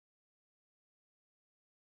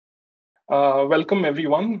Welcome,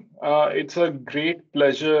 everyone. It's a great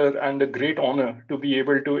pleasure and a great honor to be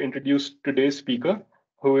able to introduce today's speaker,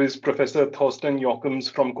 who is Professor Thorsten Joachims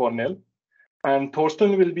from Cornell. And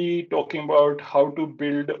Thorsten will be talking about how to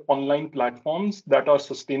build online platforms that are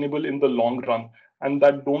sustainable in the long run and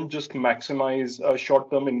that don't just maximize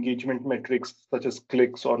short-term engagement metrics such as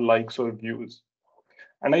clicks or likes or views.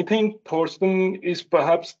 And I think Thorsten is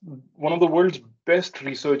perhaps one of the world's best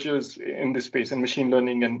researchers in this space, in machine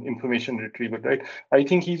learning and information retrieval, right? I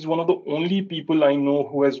think he's one of the only people I know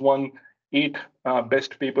who has won 8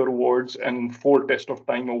 best paper awards and 4 test of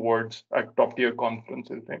time awards at top tier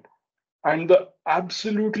conferences, right? And the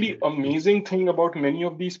absolutely amazing thing about many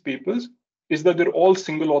of these papers is that they're all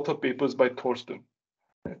single author papers by Thorsten.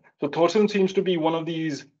 So Thorsten seems to be one of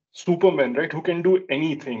these supermen, right, who can do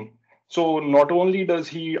anything. So not only does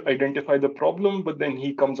he identify the problem, but then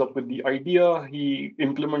he comes up with the idea, he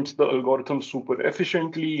implements the algorithm super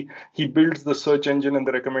efficiently, he builds the search engine and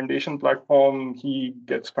the recommendation platform, he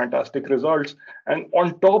gets fantastic results. And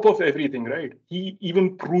on top of everything, right, he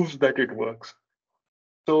even proves that it works.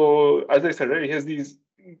 So as I said, right,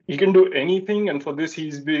 he can do anything, and for this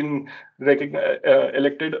he's been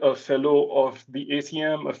elected a fellow of the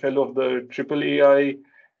ACM, a fellow of the AAAI.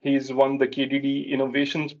 He's won the KDD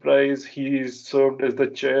Innovations Prize. He's served as the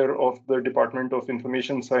chair of the Department of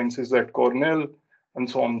Information Sciences at Cornell, and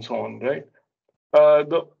so on and so on, right?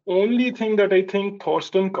 The only thing that I think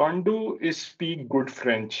Thorsten can't do is speak good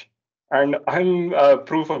French. And I'm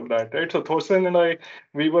proof of that, right? So Thorsten and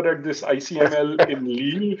we were at this ICML in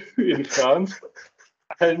Lille, in France.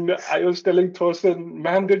 And I was telling Thorsten,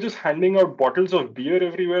 man, they're just handing out bottles of beer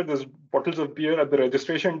everywhere. There's bottles of beer at the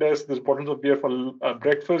registration desk. There's bottles of beer for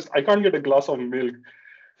breakfast. I can't get a glass of milk.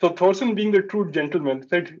 So Thorsten, being the true gentleman,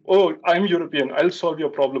 said, "Oh, I'm European. I'll solve your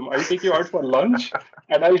problem. I'll take you out for lunch,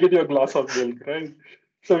 and I'll get you a glass of milk." Right?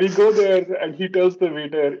 So we go there, and he tells the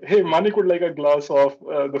waiter, "Hey, Manik would like a glass of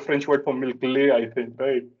the French word for milk, lait, I think,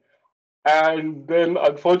 right?" And then,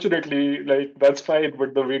 unfortunately, like that's fine,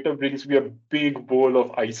 but the waiter brings me a big bowl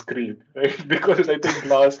of ice cream, right? Because I think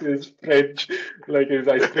glass is French, like his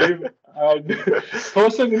ice cream. And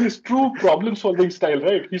Thorsten, in his true problem-solving style,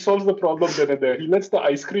 right? He solves the problem then and there. He lets the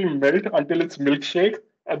ice cream melt until it's milkshake,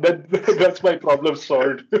 and then that's my problem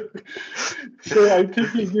solved. So I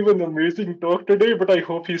think he'll give an amazing talk today, but I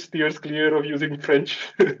hope he steers clear of using French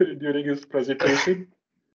during his presentation.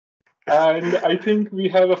 And I think we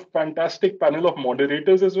have a fantastic panel of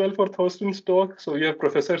moderators as well for Thorsten's talk. So we have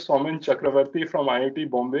Professor Somen Chakravarti from IIT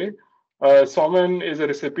Bombay. Somen is a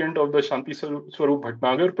recipient of the Shanti Swarup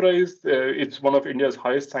Bhatnagar Prize. It's one of India's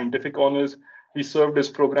highest scientific honors. He served as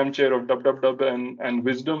program chair of WWW and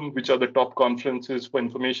Wisdom, which are the top conferences for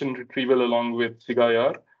information retrieval along with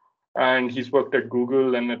SIGIR. And he's worked at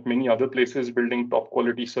Google and at many other places building top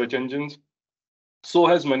quality search engines. So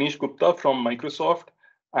has Manish Gupta from Microsoft.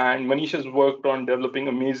 And Manish has worked on developing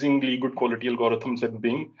amazingly good quality algorithms at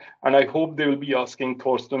Bing. And I hope they will be asking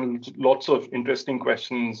Thorsten lots of interesting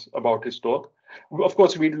questions about his talk. Of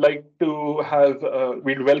course, we'd like to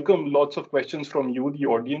we'd welcome lots of questions from you, the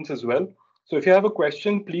audience, as well. So if you have a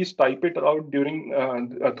question, please type it out during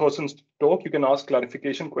Thorsten's talk. You can ask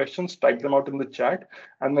clarification questions, type them out in the chat.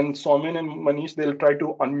 And then Somin and Manish, they'll try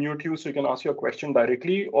to unmute you so you can ask your question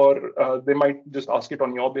directly, or they might just ask it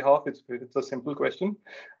on your behalf. It's a simple question.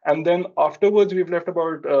 And then afterwards, we've left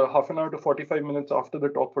about half an hour to 45 minutes after the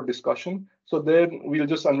talk for discussion. So then we'll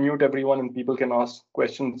just unmute everyone and people can ask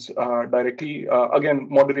questions directly, again,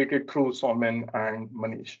 moderated through Somin and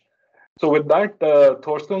Manish. So with that,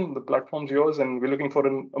 Thorsten, the platform's yours, and we're looking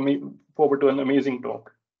forward to an amazing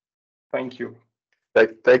talk. Thank you.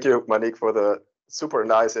 Thank you, Manik, for the super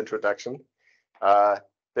nice introduction.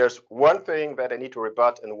 There's one thing that I need to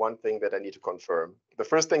rebut and one thing that I need to confirm. The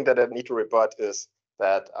first thing that I need to rebut is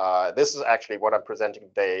that this is actually what I'm presenting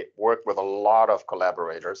today, worked with a lot of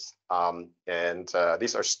collaborators.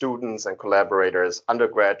 These are students and collaborators,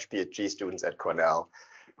 undergrad, PhD students at Cornell,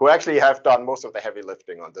 who actually have done most of the heavy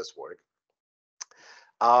lifting on this work.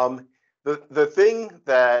 The thing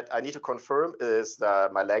that I need to confirm is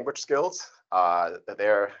my language skills.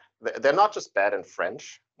 They're not just bad in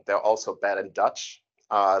French, they're also bad in Dutch.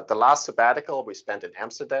 The last sabbatical we spent in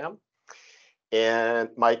Amsterdam, and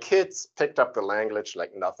my kids picked up the language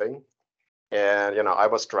like nothing. And I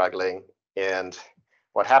was struggling. And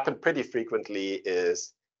what happened pretty frequently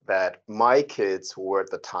is that my kids, who were at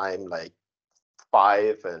the time like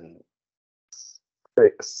 5 and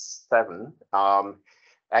 7,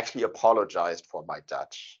 actually apologized for my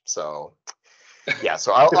Dutch. So yeah,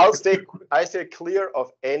 so I stay clear of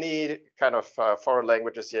any kind of foreign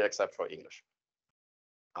languages here except for English.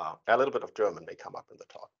 A little bit of German may come up in the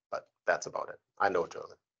talk, but that's about it. I know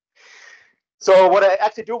German. So what I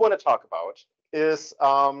actually do want to talk about is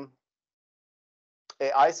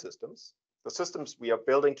AI systems, the systems we are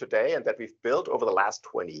building today and that we've built over the last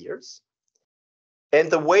 20 years, and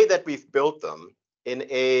the way that we've built them in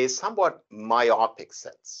a somewhat myopic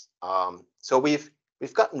sense. So we've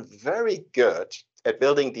gotten very good at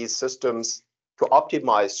building these systems to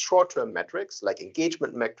optimize short-term metrics like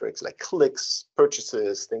engagement metrics, like clicks,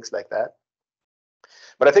 purchases, things like that.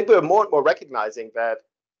 But I think we're more and more recognizing that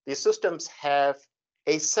these systems have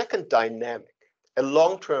a second dynamic, a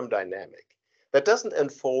long-term dynamic that doesn't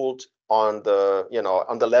unfold on the,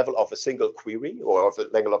 on the level of a single query or of the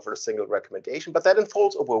level of a single recommendation, but that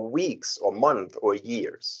unfolds over weeks or months or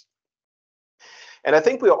years. And I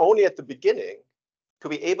think we are only at the beginning to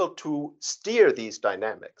be able to steer these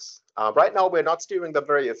dynamics. Right now, we're not steering them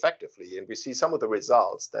very effectively, and we see some of the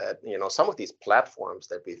results that, some of these platforms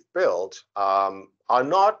that we've built are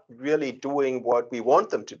not really doing what we want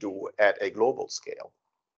them to do at a global scale.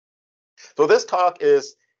 So this talk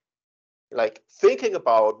is like thinking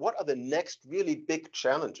about what are the next really big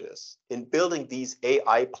challenges in building these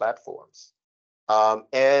AI platforms,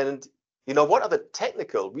 and what are the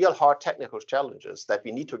technical, real hard technical challenges that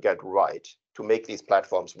we need to get right to make these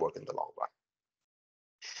platforms work in the long run.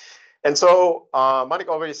 And so, Manik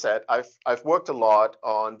already said, I've worked a lot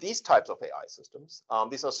on these types of AI systems.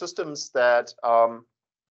 These are systems that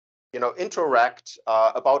interact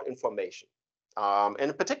about information, and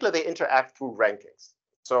in particular, they interact through rankings.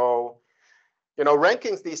 So,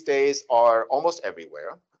 rankings these days are almost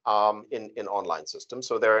everywhere in online systems.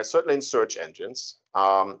 So they're certainly in search engines.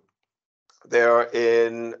 They're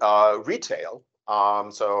in retail.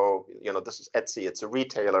 So, this is Etsy. It's a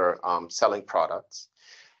retailer selling products.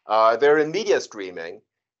 They're in media streaming.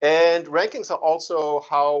 And rankings are also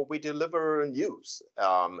how we deliver news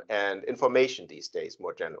and information these days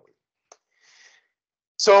more generally.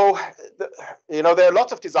 So, there are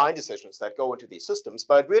lots of design decisions that go into these systems,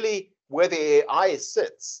 but really where the AI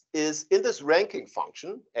sits is in this ranking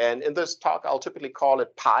function. And in this talk, I'll typically call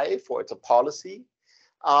it PI for it's a policy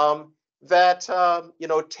that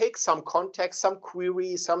takes some context, some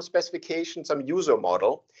query, some specification, some user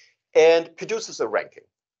model, and produces a ranking.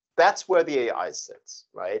 That's where the AI sits,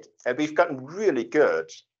 right? And we've gotten really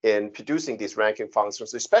good in producing these ranking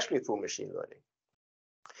functions, especially through machine learning.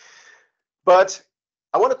 But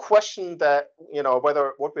I want to question that,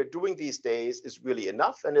 whether what we're doing these days is really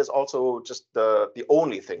enough and is also just the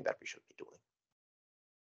only thing that we should be doing.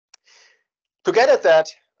 To get at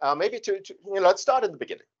that, maybe let's start at the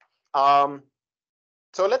beginning.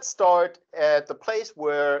 So let's start at the place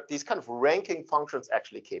where these kind of ranking functions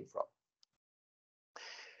actually came from.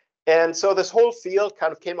 And so this whole field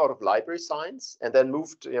kind of came out of library science and then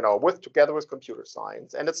moved, together with computer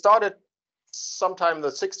science. And it started sometime in the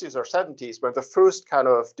 60s or 70s when the first kind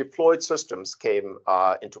of deployed systems came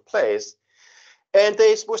into place. And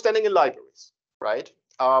they were standing in libraries, right?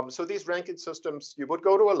 So these ranking systems, you would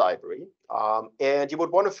go to a library and you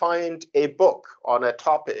would want to find a book on a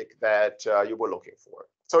topic that you were looking for.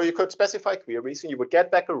 So you could specify queries and you would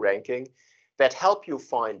get back a ranking that helped you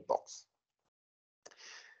find books.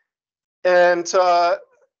 And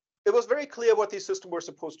it was very clear what these systems were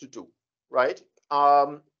supposed to do, right?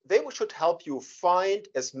 They should help you find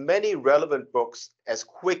as many relevant books as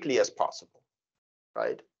quickly as possible,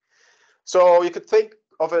 right? So you could think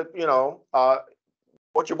of it,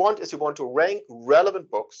 what you want is you want to rank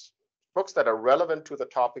relevant books that are relevant to the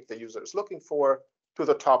topic the user is looking for, to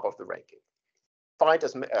the top of the ranking. Find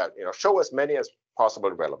show as many as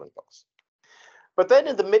possible relevant books. But then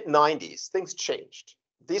in the mid-90s, things changed.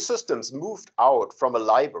 These systems moved out from a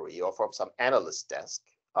library or from some analyst desk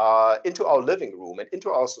into our living room and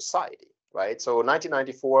into our society, right? So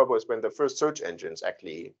 1994 was when the first search engines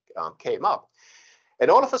actually came up.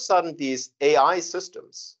 And all of a sudden, these AI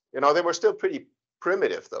systems, they were still pretty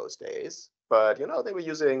primitive those days, but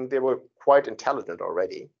they were quite intelligent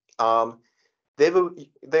already. They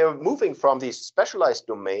were moving from this specialized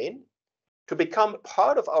domain to become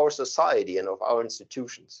part of our society and of our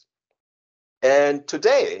institutions. And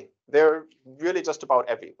today, they're really just about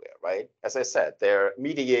everywhere, right? As I said, they're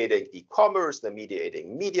mediating e-commerce, they're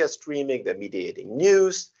mediating media streaming, they're mediating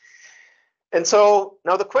news. And so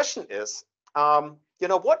now the question is,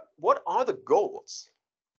 what are the goals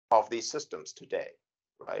of these systems today,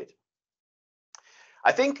 right?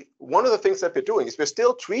 I think one of the things that we're doing is we're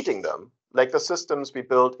still treating them like the systems we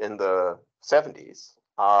built in the 70s,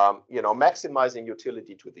 maximizing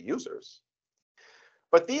utility to the users.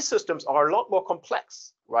 But these systems are a lot more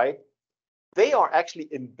complex, right? they are actually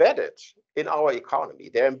embedded in our economy.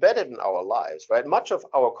 They're embedded in our lives, right? Much of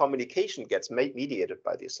our communication gets mediated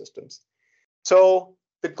by these systems. So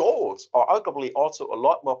the goals are arguably also a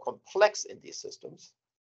lot more complex in these systems.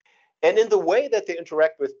 And in the way that they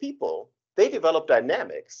interact with people, they develop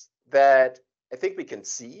dynamics that I think we can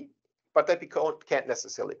see, but that we can't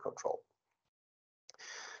necessarily control.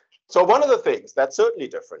 So one of the things that's certainly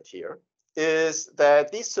different here is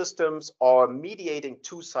that these systems are mediating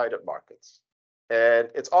two-sided markets. And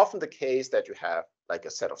it's often the case that you have like a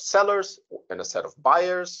set of sellers and a set of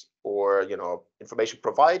buyers, or information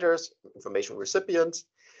providers, information recipients.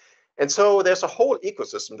 And so there's a whole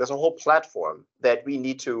ecosystem, there's a whole platform that we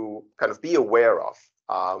need to kind of be aware of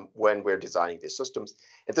when we're designing these systems.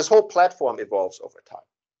 And this whole platform evolves over time.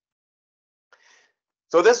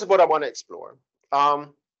 So this is what I want to explore.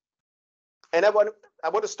 And I want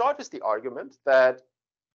to start with the argument that,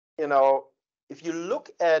 if you look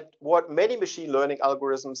at what many machine learning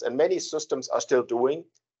algorithms and many systems are still doing,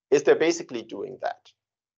 is they're basically doing that,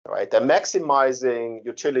 right? They're maximizing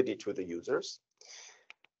utility to the users.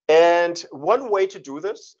 And one way to do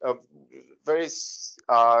this, a very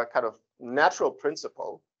kind of natural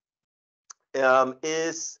principle,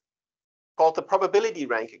 is called the probability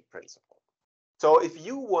ranking principle. So if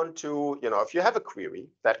you want to, if you have a query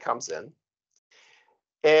that comes in,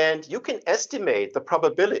 and you can estimate the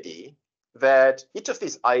probability that each of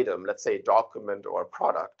these items, let's say a document or a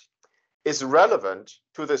product, is relevant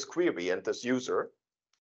to this query and this user.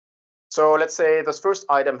 So let's say this first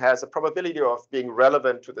item has a probability of being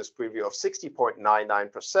relevant to this query of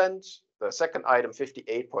 60.99%, the second item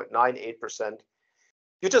 58.98%.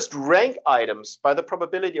 You just rank items by the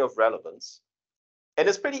probability of relevance. And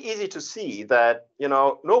it's pretty easy to see that,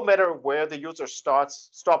 no matter where the user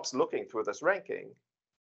stops looking through this ranking,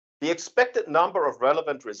 the expected number of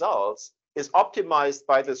relevant results is optimized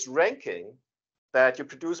by this ranking that you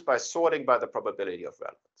produce by sorting by the probability of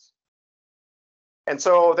relevance. And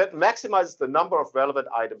so that maximizes the number of relevant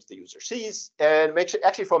items the user sees, and makes it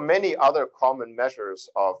actually, for many other common measures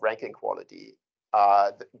of ranking quality,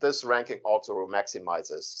 this ranking also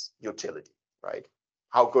maximizes utility, right?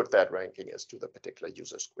 How good that ranking is to the particular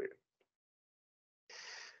user's query.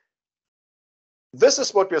 This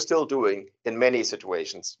is what we're still doing in many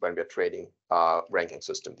situations when we're training ranking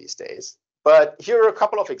system these days. But here are a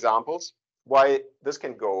couple of examples why this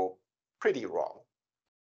can go pretty wrong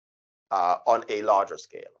on a larger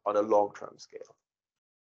scale, on a long-term scale.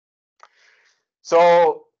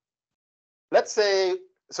 So let's say,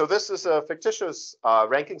 so this is a fictitious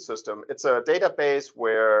ranking system. It's a database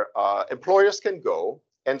where employers can go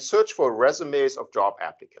and search for resumes of job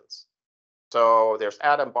applicants. So there's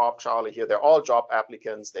Adam, Bob, Charlie here. They're all job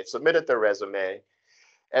applicants. They've submitted their resume.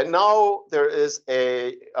 And now there is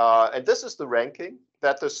and this is the ranking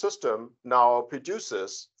that the system now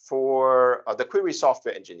produces for the query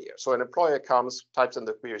software engineer. So an employer comes, types in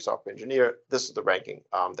the query software engineer. This is the ranking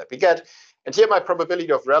that we get. And here my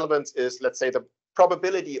probability of relevance is, let's say, the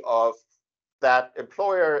probability of that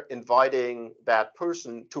employer inviting that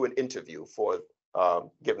person to an interview for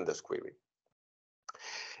given this query.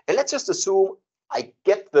 And let's just assume I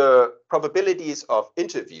get the probabilities of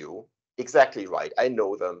interview exactly right. I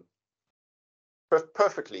know them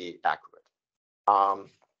perfectly accurate.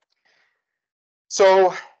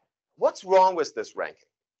 So what's wrong with this ranking?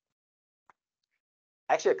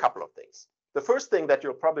 Actually, a couple of things. The first thing that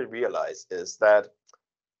you'll probably realize is that,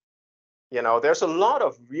 there's a lot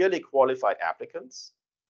of really qualified applicants.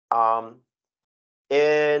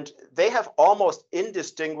 And they have almost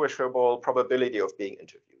indistinguishable probability of being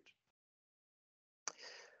interviewed.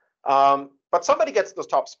 But somebody gets the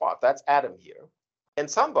top spot, that's Adam here, and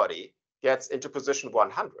somebody gets into position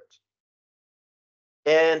 100.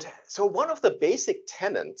 And so one of the basic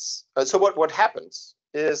tenets, so what happens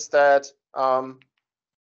is that, whoever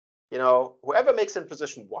makes in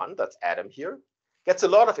position 1, that's Adam here, gets a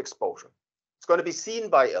lot of exposure. It's going to be seen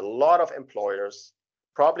by a lot of employers,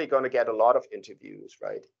 probably going to get a lot of interviews,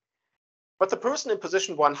 right? But the person in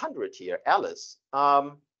position 100 here, Alice,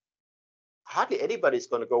 hardly anybody's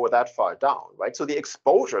going to go that far down, right? So the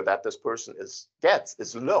exposure that this person gets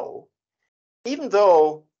is low, even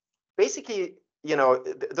though basically,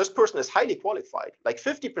 this person is highly qualified. Like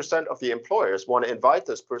 50% of the employers want to invite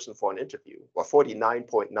this person for an interview, or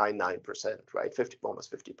 49.99%, right?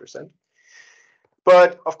 Almost 50%.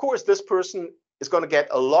 But of course, this person is going to get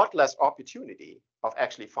a lot less opportunity of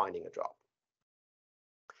actually finding a job.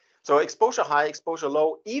 So exposure high, exposure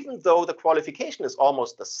low, even though the qualification is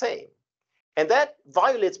almost the same. And that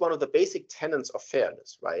violates one of the basic tenets of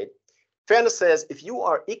fairness, right? Fairness says if you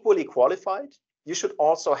are equally qualified, you should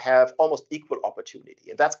also have almost equal opportunity.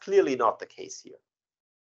 And that's clearly not the case here.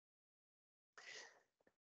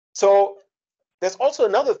 So there's also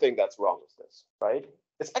another thing that's wrong with this, right?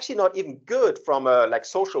 It's actually not even good from a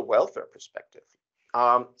social welfare perspective.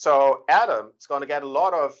 So Adam is going to get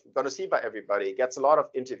going to see by everybody, gets a lot of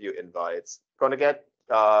interview invites, going to get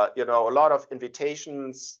a lot of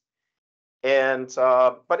invitations, and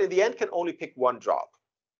but in the end can only pick one job.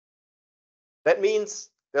 That means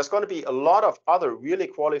there's going to be a lot of other really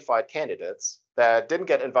qualified candidates that didn't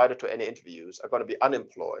get invited to any interviews, are going to be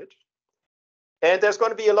unemployed. And there's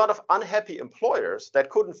going to be a lot of unhappy employers that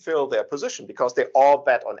couldn't fill their position because they all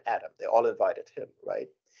bet on Adam. They all invited him, right?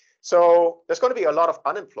 So there's going to be a lot of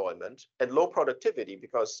unemployment and low productivity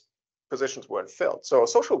because positions weren't filled. So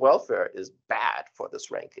social welfare is bad for this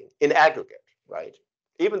ranking in aggregate, right?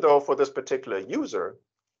 Even though for this particular user,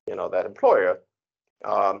 that employer,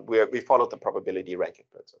 we followed the probability ranking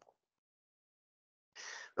principle.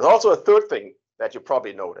 There's also a third thing that you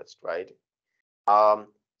probably noticed, right? All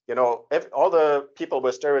the people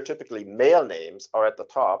with stereotypically male names are at the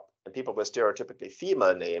top, and people with stereotypically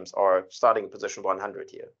female names are starting in position 100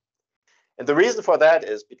 here. And the reason for that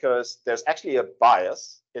is because there's actually a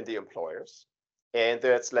bias in the employers. And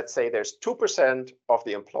let's say there's 2% of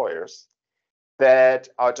the employers that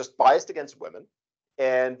are just biased against women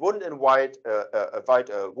and wouldn't invite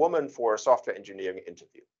a woman for a software engineering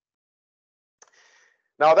interview.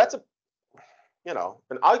 Now that's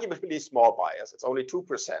an arguably small bias. It's only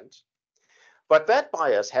 2%. But that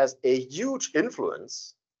bias has a huge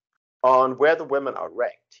influence on where the women are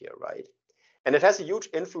ranked here, right? And it has a huge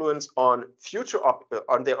influence on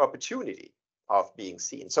on their opportunity of being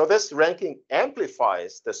seen. So this ranking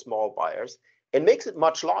amplifies the small bias and makes it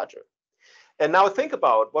much larger. And now think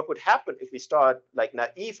about what would happen if we start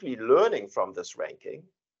naively learning from this ranking,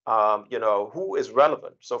 who is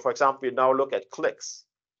relevant. So for example, we now look at clicks.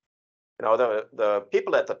 The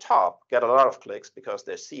people at the top get a lot of clicks because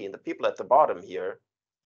they're seen. The people at the bottom here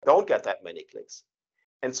don't get that many clicks.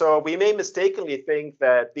 And so we may mistakenly think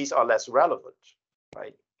that these are less relevant,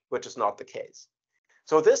 right? Which is not the case.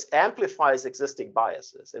 So this amplifies existing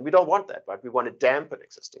biases, and we don't want that, right? We want to dampen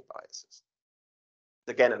existing biases.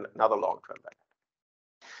 Again, another long-term benefit.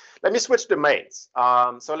 Let me switch domains.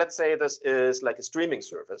 So let's say this is like a streaming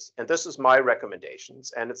service, and this is my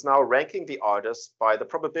recommendations, and it's now ranking the artists by the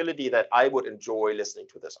probability that I would enjoy listening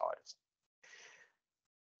to this artist.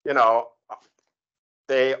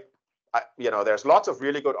 There's lots of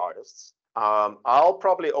really good artists. I'll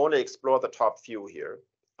probably only explore the top few here.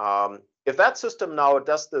 If that system now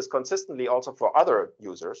does this consistently also for other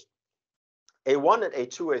users, A1 and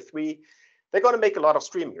A2, A3, they're going to make a lot of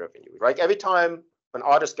streaming revenue, right? Every time an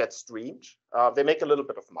artist gets streamed, they make a little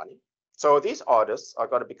bit of money. So these artists are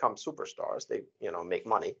going to become superstars. They, make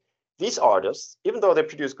money. These artists, even though they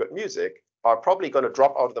produce good music, are probably going to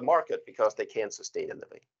drop out of the market because they can't sustain a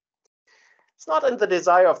living. It's not in the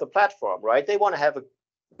desire of the platform, right? They want to have a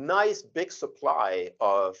nice big supply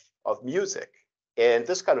of music. And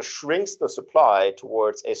this kind of shrinks the supply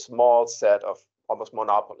towards a small set of almost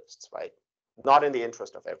monopolists, right? Not in the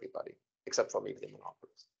interest of everybody, except for maybe the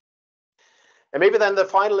monopolists. And maybe then the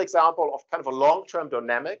final example of kind of a long-term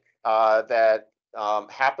dynamic that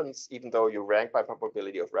happens even though you rank by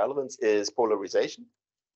probability of relevance is polarization.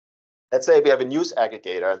 Let's say we have a news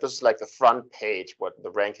aggregator. This is like the front page, what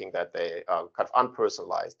the ranking that they kind of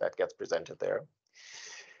unpersonalized that gets presented there.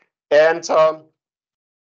 And so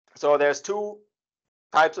there's two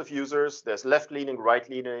types of users. There's left-leaning,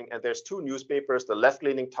 right-leaning, and there's two newspapers, the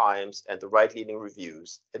left-leaning Times and the right-leaning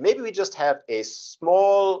Reviews. And maybe we just have a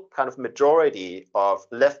small kind of majority of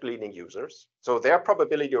left-leaning users. So their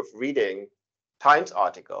probability of reading Times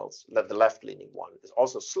articles, the left-leaning one, is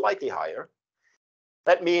also slightly higher.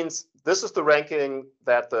 That means this is the ranking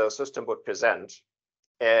that the system would present.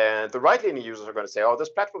 And the right-leaning users are going to say, oh, this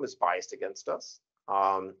platform is biased against us.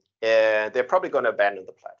 And they're probably going to abandon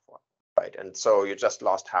the platform, right? And so you just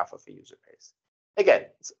lost half of the user base. Again,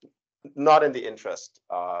 it's not in the interest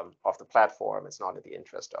of the platform. It's not in the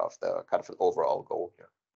interest of the kind of an overall goal here.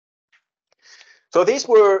 So these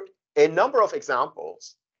were a number of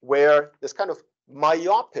examples where this kind of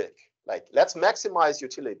myopic, like let's maximize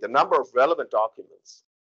utility, the number of relevant documents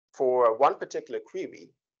for one particular query,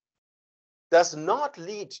 does not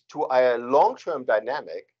lead to a long-term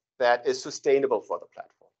dynamic that is sustainable for the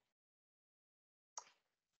platform.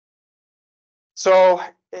 So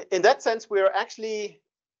in that sense, we're actually,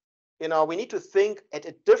 we need to think at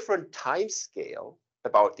a different time scale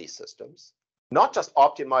about these systems, not just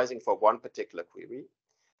optimizing for one particular query,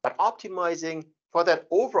 but optimizing for that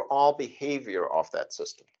overall behavior of that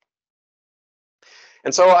system.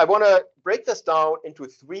 And so I want to break this down into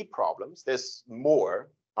 3 problems. There's more,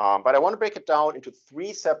 but I want to break it down into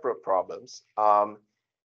 3 separate problems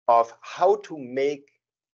of how to make,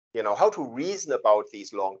 how to reason about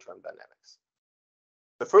these long-term dynamics.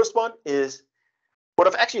 The first one is what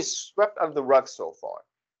I've actually swept under the rug so far,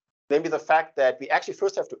 namely the fact that we actually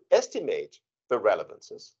first have to estimate the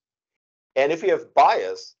relevances. And if we have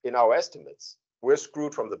bias in our estimates, we're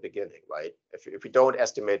screwed from the beginning, right? If we don't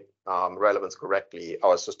estimate relevance correctly,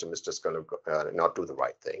 our system is just going to not do the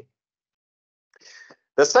right thing.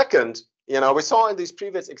 The second, we saw in these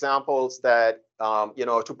previous examples that,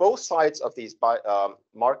 to both sides of these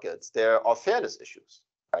markets, there are fairness issues,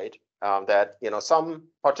 right? That, some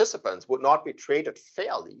participants would not be treated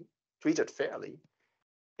fairly,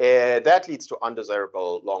 and that leads to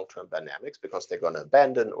undesirable long-term dynamics because they're going to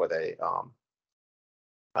abandon or they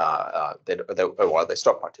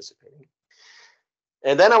stop participating.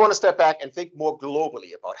 And then I want to step back and think more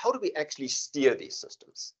globally about how do we actually steer these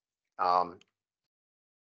systems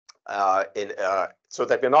so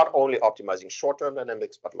that we're not only optimizing short-term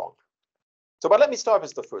dynamics, but long-term. But let me start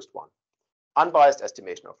with the first one, unbiased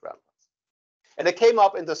estimation of relevance. And it came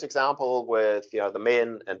up in this example with the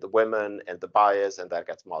men and the women and the bias, and that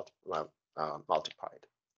gets multiplied.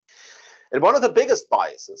 And one of the biggest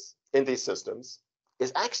biases in these systems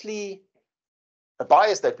is actually a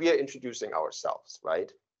bias that we are introducing ourselves,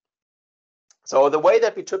 right? So the way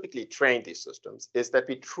that we typically train these systems is that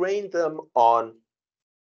we train them on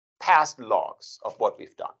past logs of what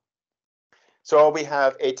we've done. So we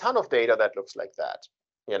have a ton of data that looks like that.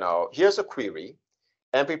 Here's a query,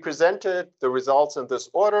 and we presented the results in this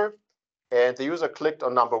order, and the user clicked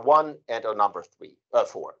on number 1 and on number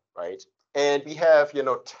 4, right? And we have,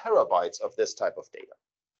 terabytes of this type of data.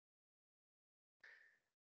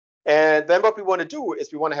 And then what we want to do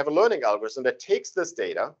is we want to have a learning algorithm that takes this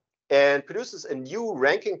data and produces a new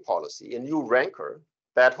ranking policy, a new ranker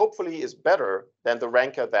that hopefully is better than the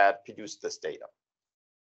ranker that produced this data.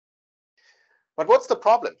 But what's the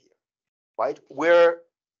problem here, right?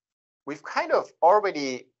 We've kind of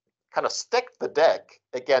already stacked the deck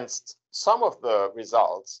against some of the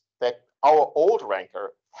results that our old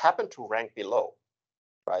ranker happened to rank below,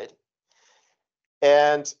 right?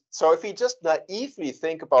 And so if we just naively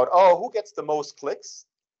think about, who gets the most clicks,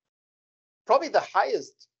 probably the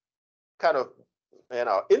highest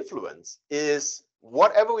influence is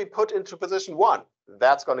whatever we put into position 1,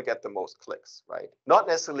 that's going to get the most clicks, right? Not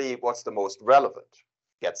necessarily what's the most relevant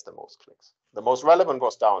gets the most clicks. The most relevant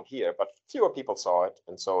was down here, but fewer people saw it,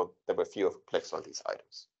 and so there were fewer clicks on these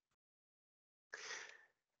items.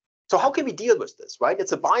 So how can we deal with this, right?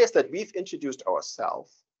 It's a bias that we've introduced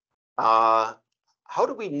ourselves. How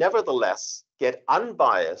do we nevertheless get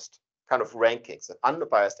unbiased rankings and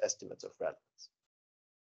unbiased estimates of relevance?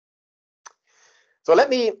 So let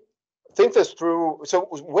me think this through. So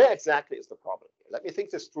where exactly is the problem here? Let me think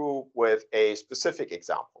this through with a specific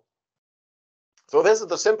example. So this is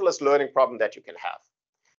the simplest learning problem that you can have.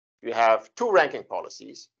 You have 2 ranking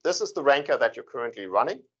policies. This is the ranker that you're currently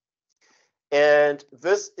running. And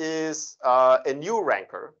this is a new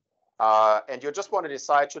ranker. And you just want to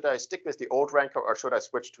decide, should I stick with the old ranker or should I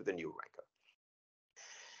switch to the new ranker?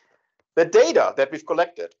 The data that we've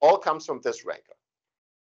collected all comes from this ranker.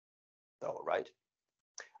 Oh, right?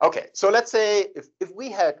 Okay, so let's say if we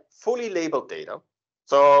had fully labeled data,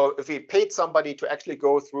 so if we paid somebody to actually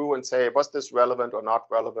go through and say, was this relevant or not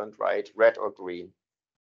relevant, right? Red or green,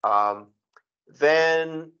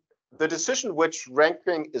 then the decision which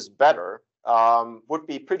ranking is better would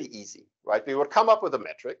be pretty easy, right? We would come up with a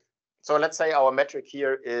metric. So let's say our metric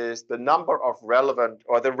here is the number of relevant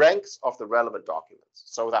or the ranks of the relevant documents.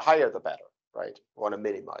 So the higher, the better, right? We want to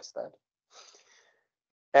minimize that.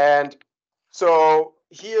 And so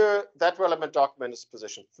here, that relevant document is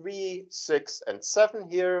position 3, 6, and 7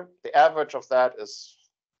 here. The average of that is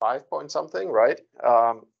 5 point something, right?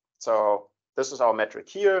 So this is our metric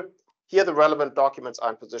here. Here, the relevant documents are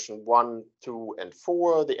in position 1, 2, and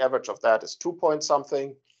 4. The average of that is 2 point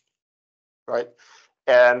something, right?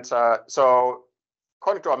 And so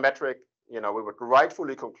according to our metric, we would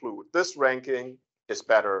rightfully conclude this ranking is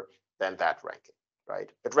better than that ranking,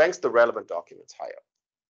 right? It ranks the relevant documents higher.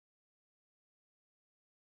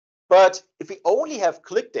 But if we only have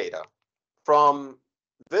click data from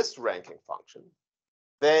this ranking function,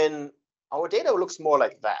 then our data looks more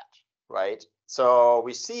like that, right? So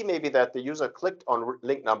we see maybe that the user clicked on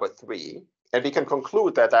link number 3, and we can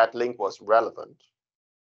conclude that that link was relevant.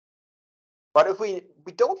 But if we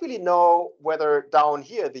don't really know whether down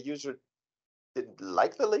here the user didn't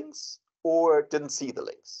like the links or didn't see the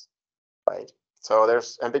links, right? So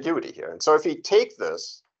there's ambiguity here. And so if we take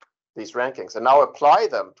this these rankings, and now apply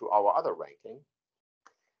them to our other ranking,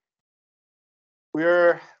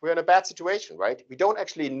 we're in a bad situation, right? We don't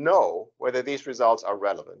actually know whether these results are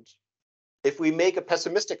relevant. If we make a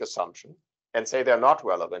pessimistic assumption and say they're not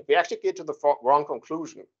relevant, we actually get to the wrong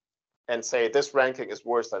conclusion and say this ranking is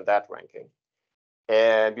worse than that ranking,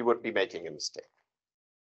 and we would be making a mistake.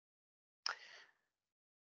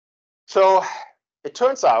 So it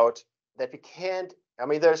turns out that we can't, I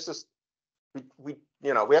mean, there's just, we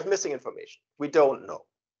have missing information. We don't know.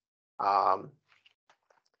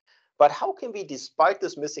 But how can we, despite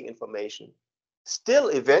this missing information, still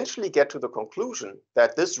eventually get to the conclusion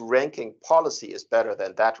that this ranking policy is better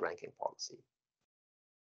than that ranking policy?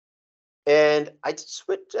 And I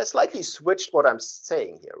slightly switched what I'm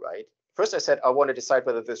saying here, right? First I said I want to decide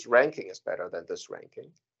whether this ranking is better than this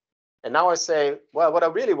ranking. And now I say, well, what I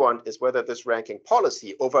really want is whether this ranking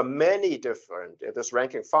policy over many different, this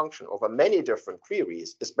ranking function over many different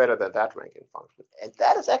queries is better than that ranking function. And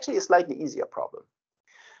that is actually a slightly easier problem,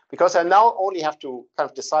 because I now only have to kind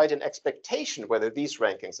of decide an expectation whether these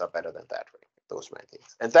rankings are better than that ranking, those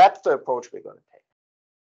rankings. And that's the approach we're going to take.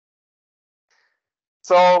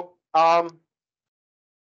 So how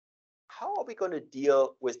are we going to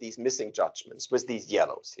deal with these missing judgments, with these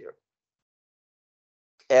yellows here?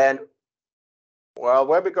 And well,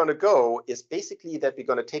 where we're going to go is basically that we're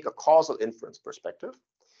going to take a causal inference perspective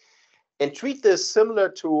and treat this similar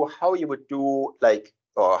to how you would do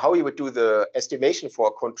the estimation for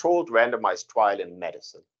a controlled randomized trial in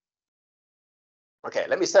medicine. Okay,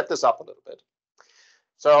 let me set this up a little bit.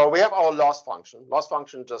 So we have our loss function. Loss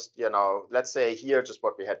function just, let's say here just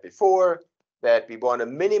what we had before, that we want to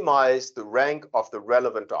minimize the rank of the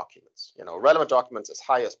relevant documents. Relevant documents as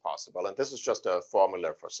high as possible. And this is just a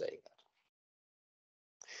formula for saying that.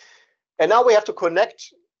 And now we have to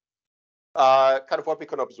connect kind of what we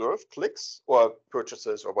can observe, clicks or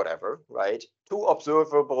purchases or whatever, right, to a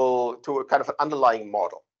kind of an underlying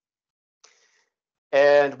model.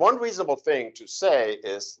 And one reasonable thing to say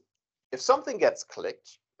is, if something gets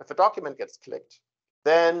clicked, if a document gets clicked,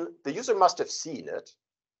 then the user must have seen it.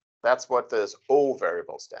 That's what this O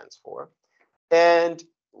variable stands for. And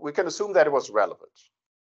we can assume that it was relevant.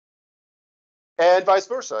 And vice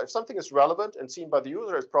versa. If something is relevant and seen by the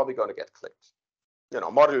user, it's probably going to get clicked.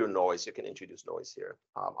 Modular noise, you can introduce noise here.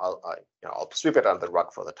 I'll sweep it under the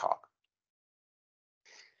rug for the talk.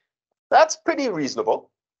 That's pretty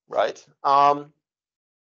reasonable, right?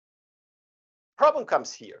 Problem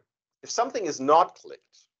comes here. If something is not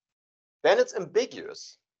clicked, then it's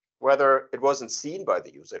ambiguous whether it wasn't seen by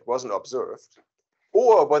the user, it wasn't observed,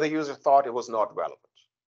 or whether the user thought it was not relevant.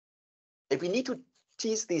 And we need to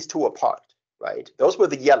tease these two apart, right? Those were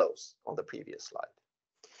the yellows on the previous slide.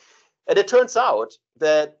 And it turns out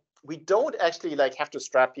that we don't actually have to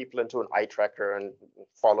strap people into an eye tracker and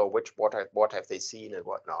follow what have they seen and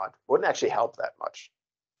whatnot. Wouldn't actually help that much.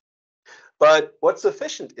 But what's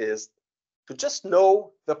sufficient is to just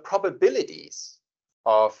know the probabilities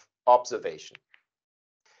of observation.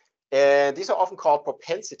 And these are often called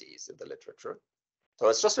propensities in the literature. So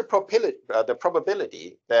it's just the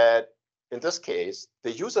probability that, in this case,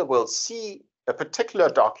 the user will see a particular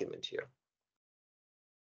document here.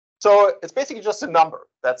 So it's basically just a number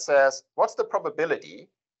that says, what's the probability,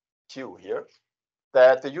 Q here,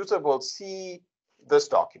 that the user will see this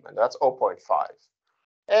document? That's 0.5.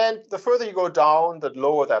 And the further you go down, the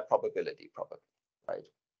lower that probability probably, right?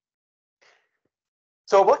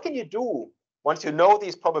 So what can you do once you know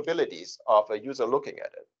these probabilities of a user looking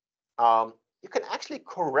at it? You can actually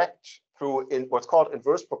correct through what's called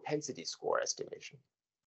inverse propensity score estimation.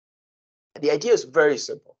 And the idea is very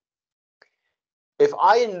simple. If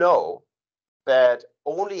I know that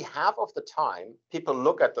only half of the time people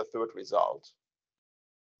look at the third result,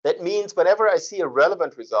 that means whenever I see a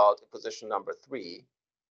relevant result in position number 3,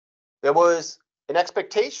 there was an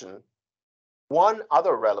expectation, one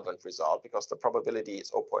other relevant result, because the probability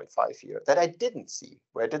is 0.5 here, that I didn't see,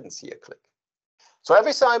 where I didn't see a click. So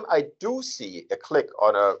every time I do see a click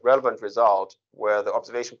on a relevant result where the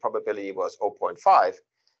observation probability was 0.5,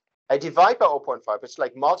 I divide by 0.5, it's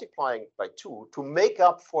like multiplying by 2 to make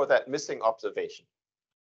up for that missing observation.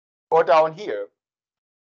 Or down here,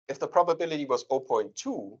 if the probability was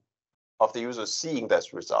 0.2 of the user seeing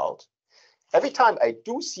this result, every time I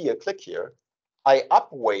do see a click here, I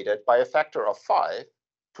upweight it by a factor of 5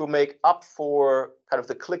 to make up for kind of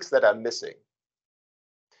the clicks that are missing.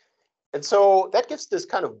 And so that gives this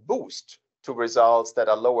kind of boost to results that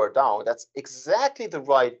are lower down. That's exactly the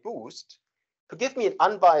right boost to give me an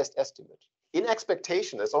unbiased estimate. In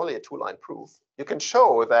expectation, there's only a 2-line proof. You can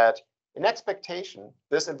show that in expectation,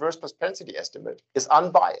 this inverse propensity estimate is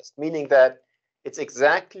unbiased, meaning that it's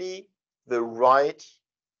exactly the right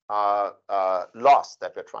loss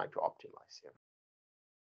that we're trying to optimize here.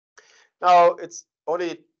 Now, it's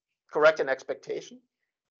only correct an expectation,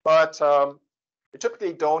 but we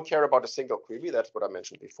typically don't care about a single query. That's what I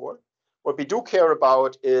mentioned before. What we do care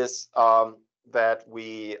about is that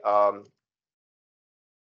we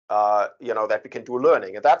that we can do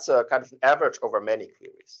learning, and that's a kind of an average over many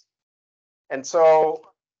queries. And so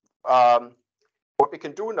what we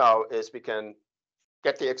can do now is we can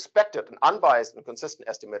get the expected, an unbiased and consistent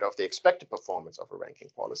estimate of the expected performance of a ranking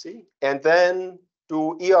policy, and then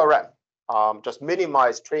do ERM, just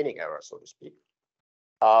minimize training error, so to speak,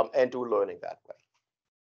 and do learning that way.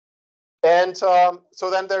 And so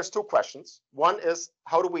then there's two questions. One is,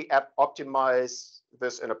 how do we optimize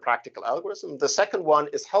this in a practical algorithm? The second one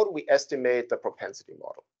is, how do we estimate the propensity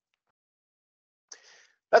model?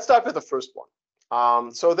 Let's start with the first one.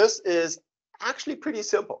 So this is actually pretty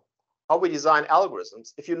simple. How we design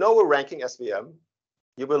algorithms. If you know a ranking SVM,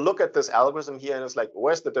 you will look at this algorithm here and it's like,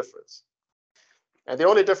 where's the difference? And the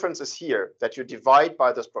only difference is here, that you divide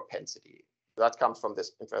by this propensity. That comes from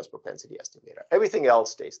this inverse propensity estimator. Everything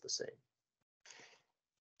else stays the same.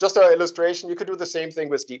 Just an illustration, you could do the same thing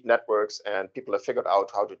with deep networks, and people have figured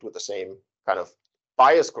out how to do the same kind of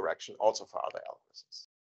bias correction also for other algorithms.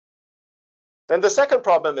 Then the second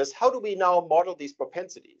problem is, how do we now model these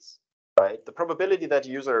propensities? Right? The probability that a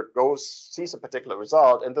user sees a particular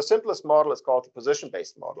result, and the simplest model is called the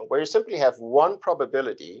position-based model, where you simply have one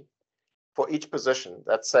probability for each position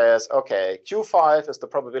that says, okay, Q5 is the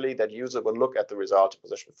probability that user will look at the result at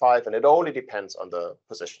position 5, and it only depends on the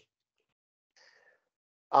position.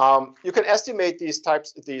 You can estimate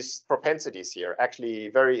these propensities here actually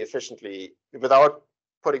very efficiently without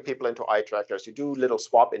putting people into eye trackers. You do little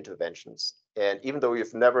swap interventions, and even though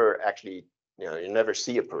you've never actually, you never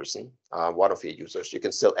see a person, one of your users, you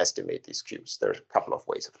can still estimate these Qs. There are a couple of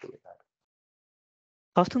ways of doing that.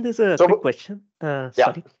 Thorsten, there's a quick question.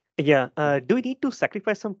 Sorry. Yeah. Do we need to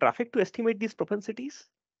sacrifice some traffic to estimate these propensities?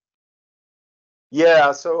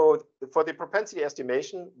 Yeah, so for the propensity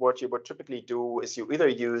estimation, what you would typically do is you either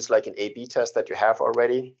use like an A/B test that you have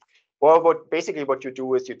already, or basically what you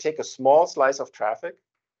do is you take a small slice of traffic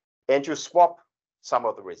and you swap some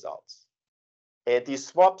of the results. And these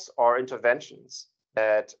swaps are interventions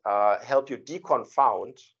that help you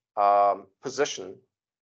deconfound position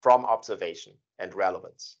from observation and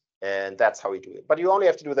relevance. And that's how we do it. But you only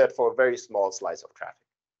have to do that for a very small slice of traffic.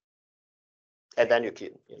 And then you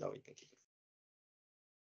can keep it.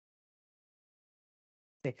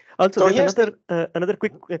 Okay. Also, So there's another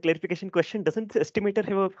quick clarification question. Doesn't the estimator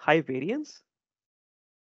have a high variance?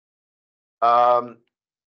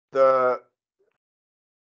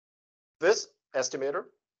 This estimator?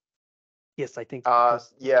 Yes, I think.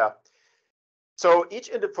 Yeah. So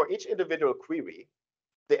for each individual query,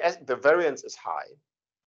 the variance is high.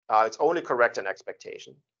 It's only correct an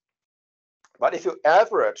expectation. But if you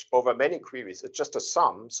average over many queries, it's just a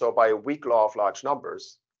sum. So by a weak law of large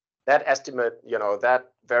numbers, that estimate,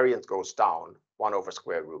 that variance goes down 1 over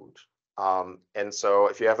square root. And so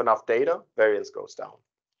if you have enough data, variance goes down.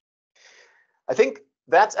 I think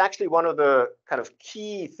that's actually one of the kind of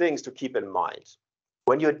key things to keep in mind.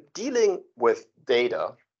 When you're dealing with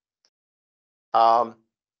data,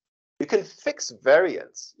 you can fix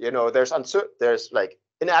variance. There's like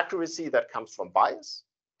inaccuracy that comes from bias,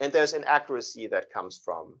 and there's inaccuracy that comes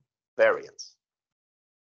from variance.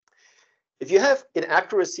 If you have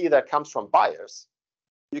inaccuracy that comes from bias,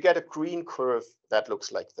 you get a green curve that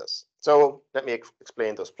looks like this. So let me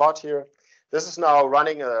explain this plot here. This is now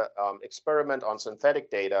running an experiment on synthetic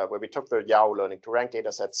data where we took the Yahoo Learning to Rank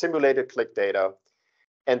data set, simulated click data,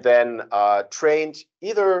 and then trained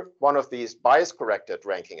either one of these bias-corrected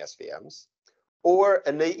ranking SVMs or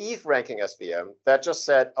a naive ranking SVM that just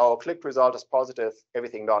said, oh, click result is positive,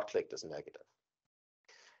 everything not clicked is negative.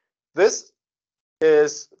 This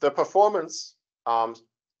is the performance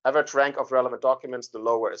average rank of relevant documents. The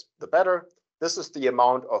lower is the better. This is the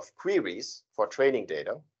amount of queries for training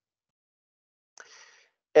data.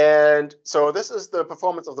 And so this is the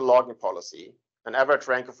performance of the logging policy, an average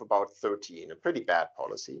rank of about 13, a pretty bad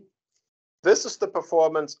policy. This is the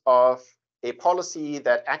performance of a policy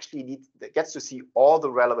that actually that gets to see all the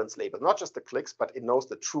relevance labels, not just the clicks, but it knows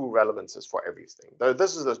the true relevances for everything.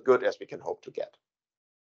 This is as good as we can hope to get.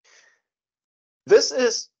 This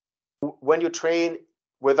is when you train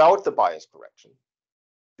without the bias correction.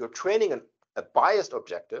 You're training a biased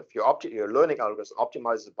objective. Your learning algorithm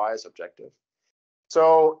optimizes a bias objective.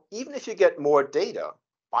 So even if you get more data,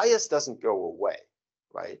 bias doesn't go away,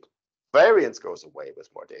 right? Variance goes away with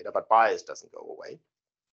more data, but bias doesn't go away.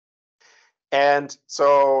 And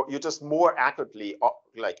so you just more accurately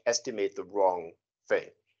like estimate the wrong thing.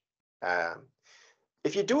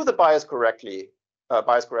 If you do the bias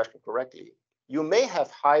correction correctly, you may have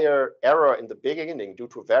higher error in the beginning due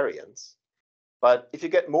to variance. But if you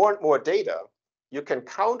get more and more data, you can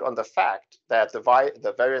count on the fact that the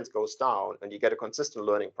variance goes down and you get a consistent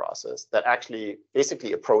learning process that actually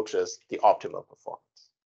basically approaches the optimal performance.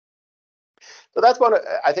 So that's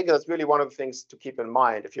I think that's really one of the things to keep in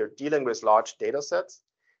mind if you're dealing with large data sets.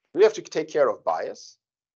 You have to take care of bias.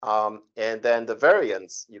 And then the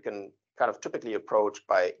variance you can kind of typically approach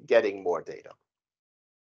by getting more data.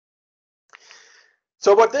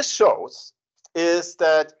 So what this shows is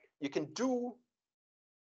that you can do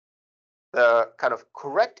the kind of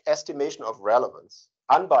correct estimation of relevance,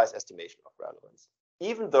 unbiased estimation of relevance,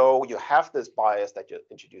 even though you have this bias that you're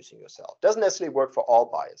introducing yourself. Doesn't necessarily work for all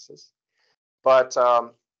biases, but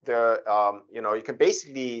you can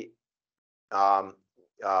basically, at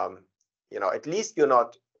least you're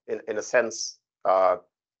not in a sense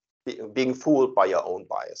being fooled by your own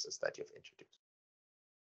biases that you've introduced.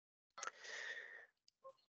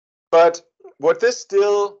 But what this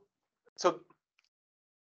still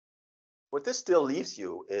leaves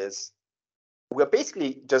you is we're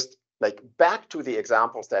basically just like back to the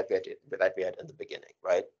examples that we had in the beginning,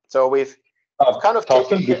 right? So we've kind of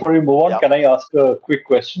Thorsten, before we move on, can I ask a quick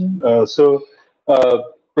question?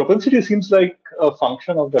 Propensity seems like a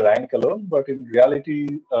function of the rank alone, but in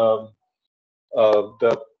reality, the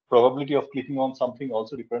probability of clicking on something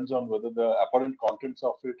also depends on whether the apparent contents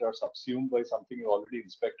of it are subsumed by something you already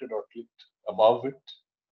inspected or clicked above it.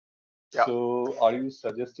 Yeah. So are you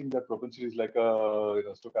suggesting that propensity is like a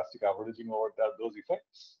stochastic averaging over those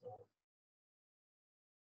effects?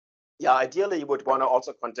 Yeah, ideally you would want to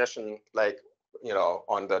also condition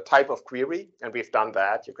on the type of query, and we've done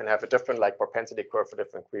that. You can have a different propensity curve for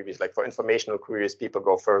different queries. Like for informational queries, people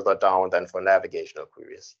go further down than for navigational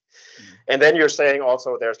queries. Mm-hmm. And then you're saying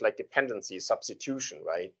also there's dependency substitution,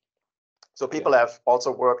 right? So people have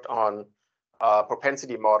also worked on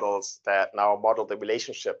propensity models that now model the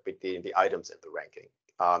relationship between the items in the ranking.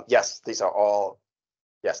 Yes, these are all,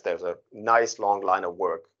 there's a nice long line of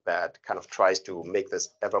work that kind of tries to make this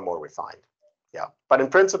ever more refined. Yeah, but in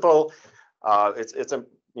principle,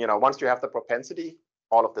 once you have the propensity,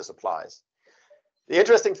 all of this applies. The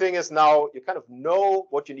interesting thing is now you kind of know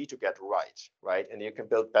what you need to get right? And you can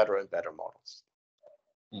build better and better models.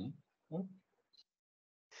 Mm-hmm.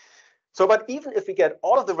 So, but even if we get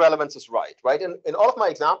all of the relevances right? In all of my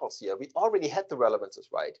examples here, we already had the relevances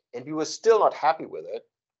right, and we were still not happy with it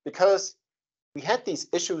because we had these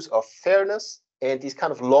issues of fairness and these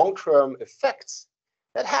kind of long-term effects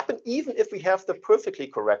that happen even if we have the perfectly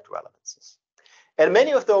correct relevances. And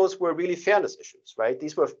many of those were really fairness issues, right?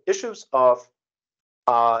 These were issues of,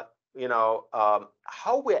 how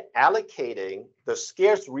we're allocating the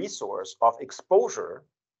scarce resource of exposure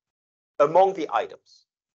among the items,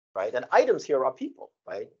 right? And items here are people,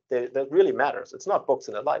 right? That really matters. It's not books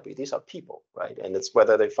in a library. These are people, right? And it's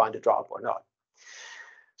whether they find a job or not.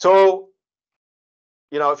 So,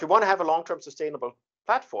 if you want to have a long-term sustainable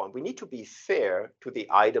platform, we need to be fair to the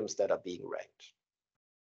items that are being ranked.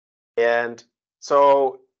 And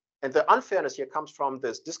the unfairness here comes from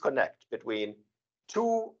this disconnect between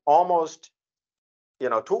two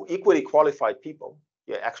equally qualified people,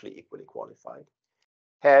 actually equally qualified,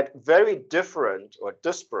 had very different or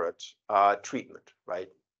disparate treatment, right?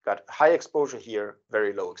 Got high exposure here,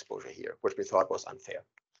 very low exposure here, which we thought was unfair.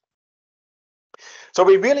 So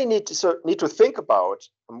we really need to think about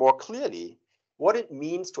more clearly what it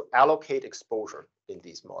means to allocate exposure in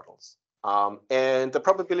these models. And the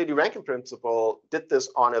probability ranking principle did this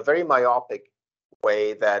on a very myopic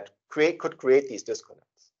way that could create these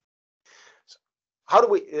disconnects. So how do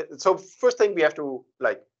we? So first thing we have to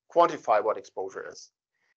quantify what exposure is.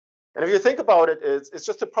 And if you think about it, it's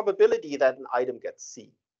just a probability that an item gets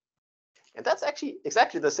seen. And that's actually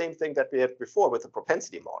exactly the same thing that we had before with the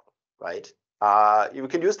propensity model, right? You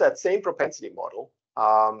can use that same propensity model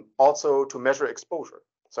also to measure exposure.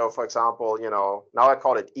 So for example, now I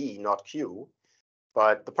call it E, not Q,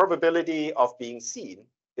 but the probability of being seen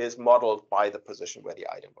is modeled by the position where the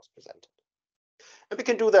item was presented. And we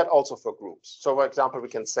can do that also for groups. So for example, we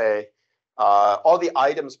can say all the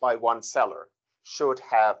items by one seller should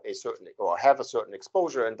have a certain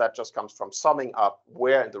exposure, and that just comes from summing up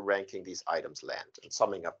where in the ranking these items land and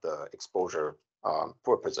summing up the exposure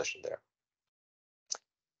per position there.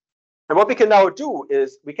 And what we can now do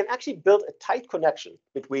is we can actually build a tight connection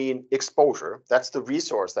between exposure, that's the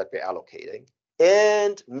resource that we're allocating,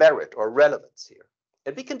 and merit or relevance here.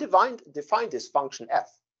 And we can define this function f.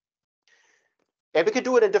 And we can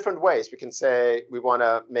do it in different ways. We can say we want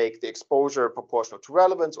to make the exposure proportional to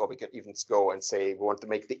relevance, or we can even go and say we want to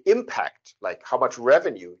make the impact, like how much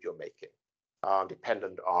revenue you're making,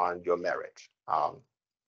 dependent on your merit.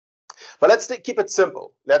 But let's keep it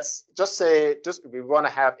simple. Let's just say we want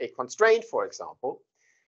to have a constraint, for example,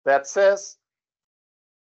 that says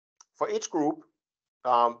for each group,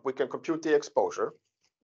 we can compute the exposure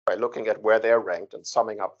by looking at where they're ranked and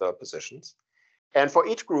summing up the positions. And for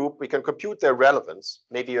each group, we can compute their relevance.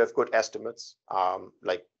 Maybe you have good estimates,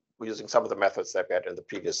 like we're using some of the methods that we had in the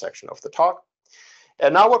previous section of the talk.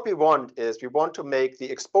 And now what we want is we want to make the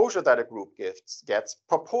exposure that a group gets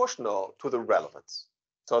proportional to the relevance.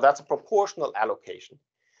 So that's a proportional allocation.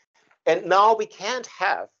 And now we can't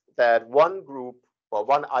have that one group or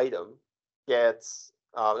one item gets,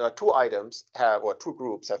 two items have, or two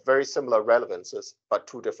groups have very similar relevances, but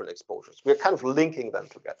two different exposures. We're kind of linking them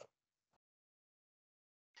together.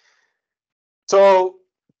 So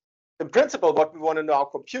in principle, what we want to now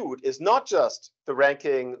compute is not just the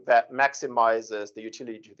ranking that maximizes the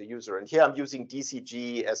utility to the user. And here I'm using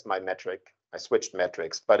DCG as my metric. I switched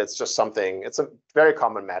metrics, but it's just something, it's a very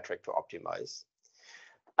common metric to optimize.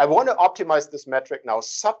 I want to optimize this metric now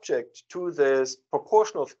subject to this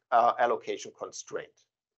proportional allocation constraint.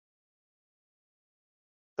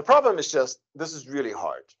 The problem is just, this is really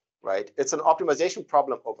hard, right? It's an optimization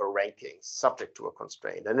problem over rankings subject to a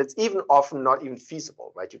constraint. And it's even often not even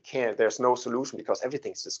feasible, right? You can't, there's no solution because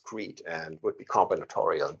everything's discrete and would be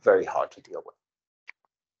combinatorial and very hard to deal with.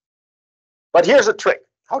 But here's a trick,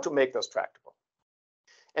 how to make those tractable.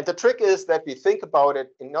 And the trick is that we think about it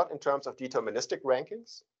not in terms of deterministic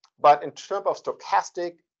rankings, but in terms of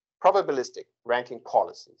stochastic, probabilistic ranking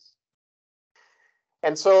policies.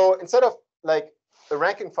 And so instead of like the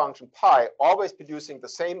ranking function pi always producing the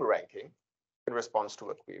same ranking in response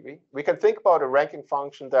to a query, we can think about a ranking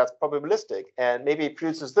function that's probabilistic and maybe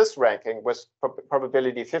produces this ranking with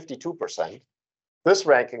probability 52%, this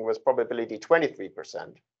ranking with probability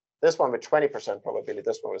 23%, this one with 20% probability,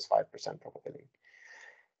 this one with 5% probability.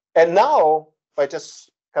 And now, by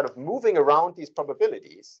just kind of moving around these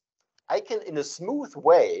probabilities, I can, in a smooth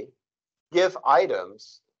way, give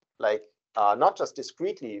items like not just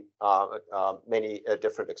discretely many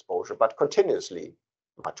different exposure, but continuously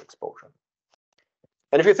much exposure.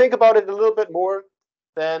 And if you think about it a little bit more,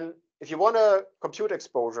 then if you want to compute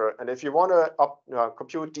exposure, and if you want to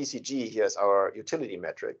compute DCG, here's our utility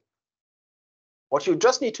metric, what you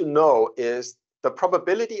just need to know is the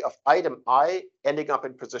probability of item I ending up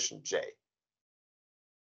in position J.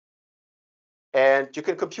 And you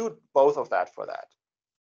can compute both of that for that.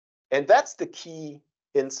 And that's the key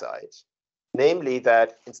insight, namely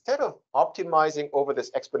that instead of optimizing over this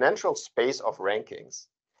exponential space of rankings,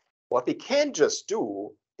 what we can just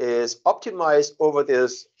do is optimize over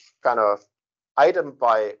this kind of item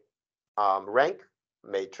by rank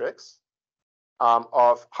matrix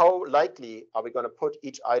of how likely are we going to put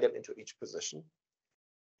each item into each position,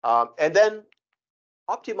 and then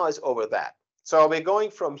optimize over that. So we're going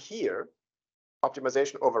from here,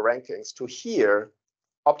 optimization over rankings, to here,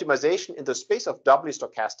 optimization in the space of doubly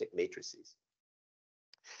stochastic matrices.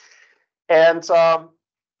 And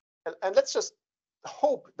let's just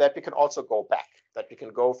hope that we can also go back, that we can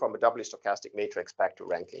go from a doubly stochastic matrix back to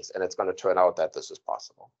rankings, and it's going to turn out that this is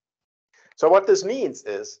possible. So what this means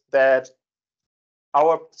is that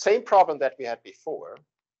our same problem that we had before,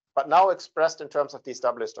 but now expressed in terms of these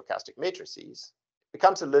doubly stochastic matrices,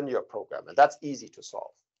 becomes a linear program, and that's easy to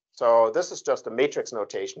solve. So this is just a matrix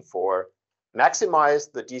notation for maximize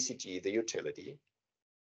the DCG, the utility,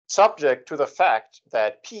 subject to the fact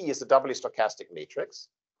that P is a doubly stochastic matrix.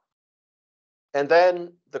 And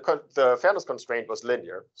then the fairness constraint was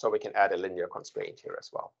linear, so we can add a linear constraint here as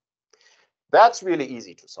well. That's really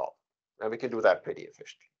easy to solve, and we can do that pretty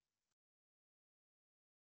efficiently.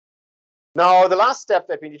 Now, the last step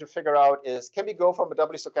that we need to figure out is, can we go from a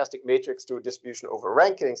doubly stochastic matrix to a distribution over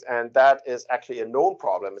rankings? And that is actually a known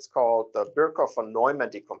problem. It's called the Birkhoff-von Neumann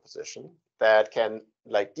decomposition that can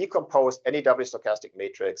like decompose any doubly stochastic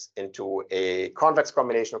matrix into a convex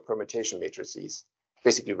combination of permutation matrices,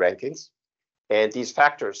 basically rankings. And these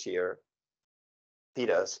factors here,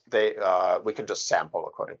 thetas, we can just sample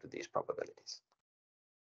according to these probabilities.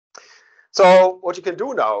 So what you can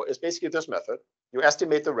do now is basically this method. You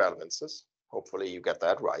estimate the relevances. Hopefully you get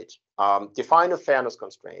that right. Define a fairness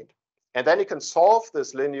constraint. And then you can solve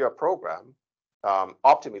this linear program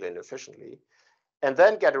optimally and efficiently, and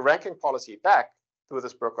then get a ranking policy back through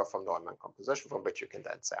this Birkhoff-von Neumann composition from which you can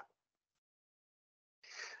then sample.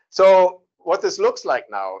 So what this looks like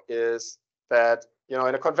now is that, in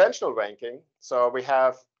a conventional ranking, so we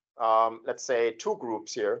have, let's say, two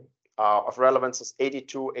groups here. of relevance is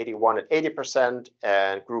 82, 81, and 80%,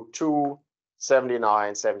 and group 2,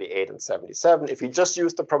 79, 78, and 77. If we just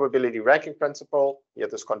use the probability ranking principle, here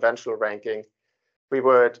this conventional ranking, we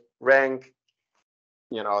would rank,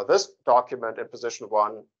 this document in position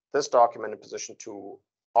 1, this document in position 2,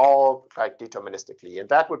 all like deterministically, and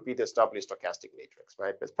that would be this doubly stochastic matrix,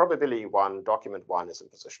 right? With probability 1, document 1 is in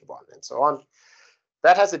position 1, and so on.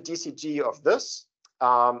 That has a DCG of this,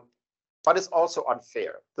 but it's also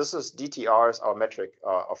unfair. This is DTR, our metric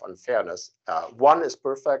of unfairness. 1 is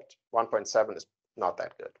perfect, 1.7 is not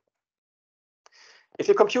that good. If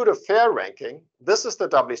you compute a fair ranking, this is the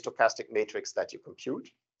doubly stochastic matrix that you compute.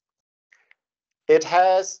 It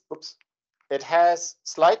has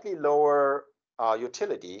slightly lower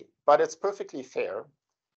utility, but it's perfectly fair.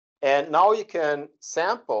 And now you can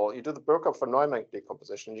sample, you do the Birkhoff von Neumann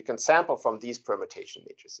decomposition, you can sample from these permutation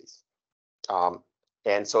matrices.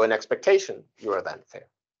 And so in expectation, you are then fair.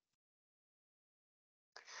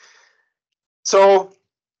 So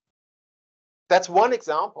that's one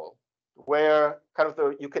example where kind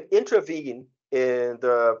of you can intervene in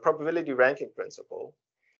the probability ranking principle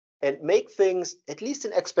and make things, at least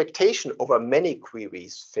in expectation over many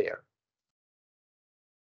queries, fair.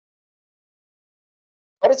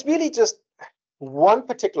 But it's really just one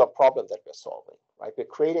particular problem that we're solving, right?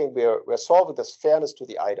 We're solving this fairness to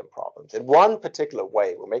the item problems in one particular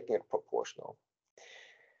way. We're making it proportional.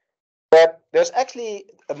 But there's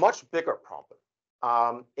actually a much bigger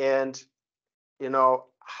problem. And,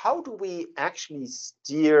 how do we actually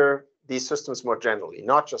steer these systems more generally,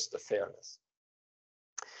 not just the fairness?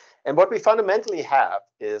 And what we fundamentally have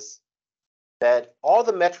is that all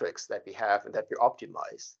the metrics that we have and that we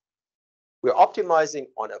optimize, we're optimizing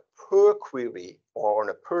on a per query or on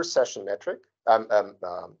a per session metric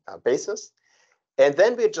basis. And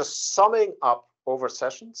then we're just summing up over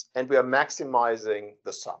sessions and we are maximizing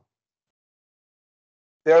the sum.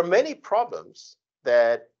 There are many problems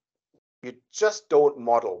that you just don't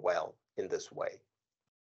model well in this way.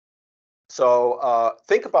 So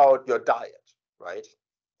think about your diet, right?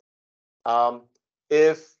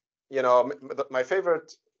 If, my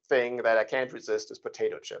favorite thing that I can't resist is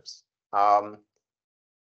potato chips. And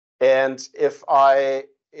if I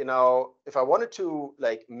wanted to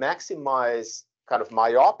like maximize kind of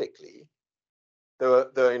myopically,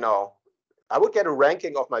 I would get a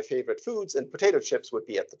ranking of my favorite foods and potato chips would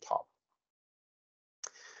be at the top.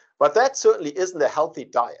 But that certainly isn't a healthy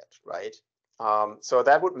diet, right? So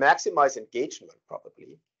that would maximize engagement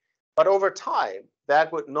probably. But over time,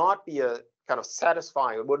 that would not be a kind of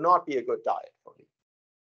satisfying, it would not be a good diet for me.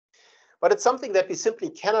 But it's something that we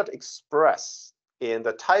simply cannot express in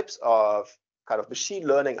the types of kind of machine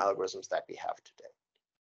learning algorithms that we have today,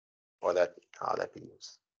 or that we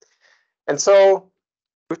use. And so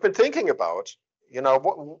we've been thinking about,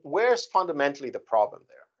 where's fundamentally the problem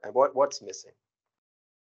there, and what's missing.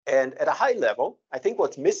 And at a high level, I think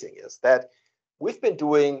what's missing is that we've been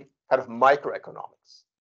doing kind of microeconomics.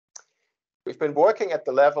 We've been working at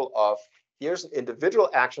the level of here's an individual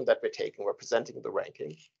action that we're taking, we're presenting the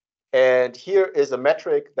ranking. And here is a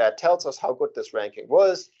metric that tells us how good this ranking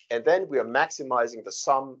was. And then we are maximizing the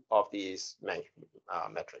sum of these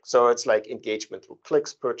metrics. So it's like engagement through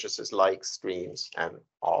clicks, purchases, likes, streams, and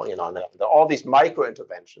all, all these micro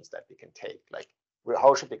interventions that we can take, like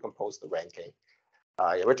how should we compose the ranking?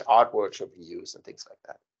 Which artwork should we use and things like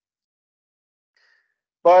that.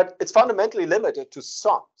 But it's fundamentally limited to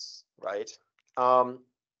sums, right?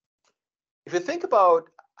 If you think about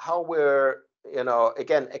how we're,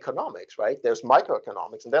 again, economics, right? There's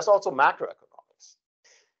microeconomics and there's also macroeconomics.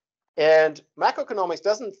 And macroeconomics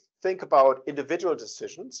doesn't think about individual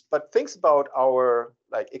decisions, but thinks about our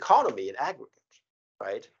economy in aggregate,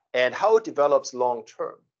 right? And how it develops long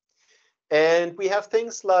term. And we have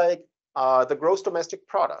things like the gross domestic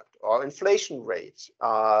product or inflation rate,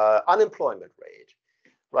 unemployment rate,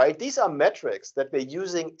 right? These are metrics that we're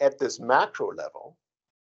using at this macro level.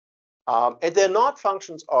 And they're not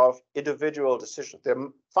functions of individual decisions. They're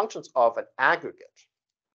functions of an aggregate.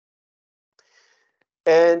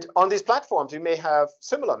 And on these platforms, you may have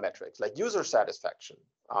similar metrics like user satisfaction.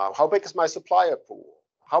 How big is my supplier pool?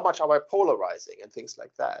 How much am I polarizing and things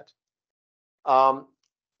like that?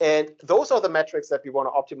 And those are the metrics that we want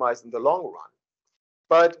to optimize in the long run.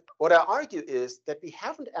 But what I argue is that we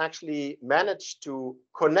haven't actually managed to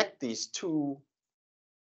connect these two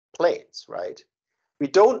planes, right? We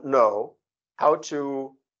don't know how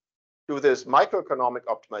to do this microeconomic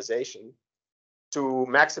optimization to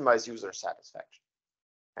maximize user satisfaction.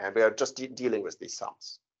 And we are just dealing with these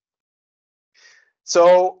sums.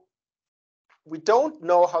 So we don't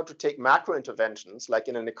know how to take macro interventions, like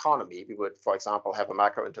in an economy, we would, for example, have a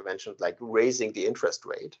macro intervention like raising the interest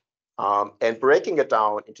rate and breaking it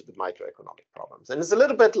down into the microeconomic problems. And it's a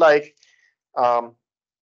little bit like,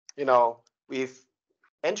 you know, we've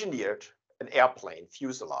engineered an airplane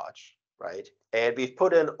fuselage, right? And we've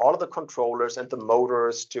put in all of the controllers and the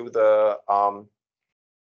motors to the,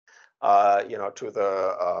 you know, to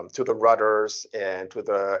the rudders and to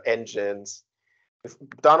the engines. We've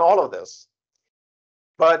done all of this,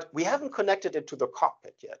 but we haven't connected it to the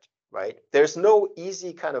cockpit yet, right? There's no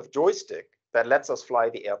easy kind of joystick that lets us fly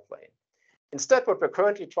the airplane. Instead, what we're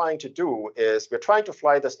currently trying to do is we're trying to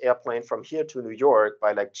fly this airplane from here to New York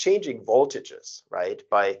by like changing voltages, right?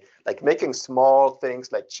 By like making small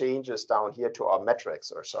things like changes down here to our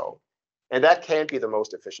metrics or so. And that can't be the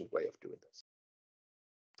most efficient way of doing this.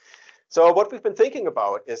 So what we've been thinking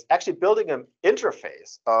about is actually building an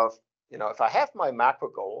interface of, you know, if I have my macro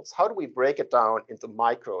goals, how do we break it down into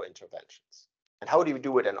micro interventions? And how do we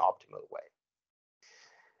do it in an optimal way?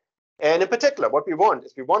 And in particular, what we want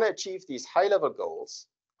is we want to achieve these high-level goals,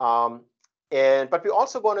 but we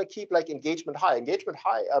also want to keep like engagement high. Engagement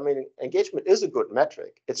high, I mean, engagement is a good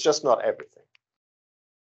metric. It's just not everything.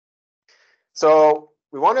 So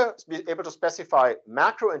we want to be able to specify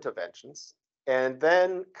macro interventions and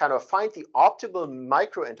then kind of find the optimal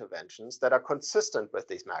micro interventions that are consistent with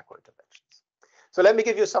these macro interventions. So let me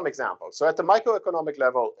give you some examples. So at the microeconomic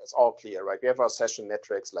level, it's all clear, right? We have our session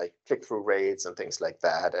metrics like click-through rates and things like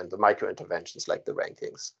that, and the micro interventions like the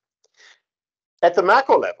rankings. At the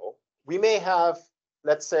macro level, we may have,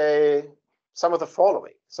 let's say, some of the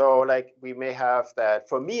following. So like we may have that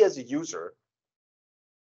for me as a user,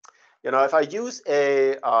 you know, if I use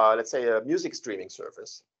a, let's say a music streaming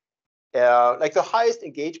service, like the highest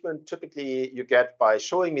engagement typically you get by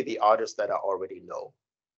showing me the artists that I already know.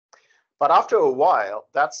 But after a while,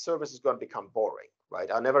 that service is going to become boring,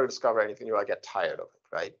 right? I'll never discover anything new. I get tired of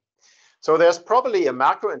it, right? So there's probably a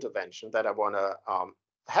macro intervention that I want to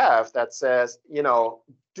have that says, you know,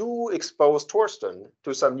 do expose Thorsten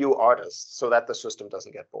to some new artists so that the system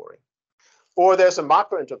doesn't get boring. Or there's a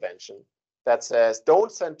macro intervention that says,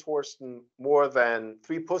 don't send Thorsten more than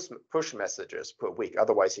 3 push messages per week.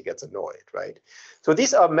 Otherwise, he gets annoyed, right? So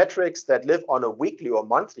these are metrics that live on a weekly or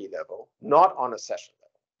monthly level, not on a session level.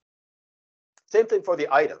 Same thing for the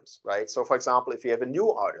items, right? So for example, if you have a new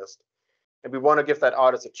artist and we want to give that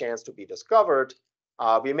artist a chance to be discovered,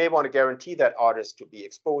 we may want to guarantee that artist to be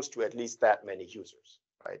exposed to at least that many users,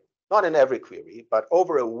 right? Not in every query, but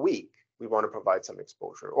over a week, we want to provide some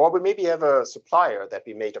exposure. Or we maybe have a supplier that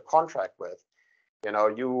we made a contract with. You know,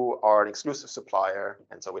 you are an exclusive supplier,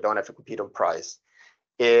 and so we don't have to compete on price.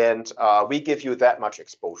 And we give you that much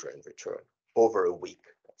exposure in return over a week,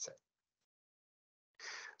 let's say.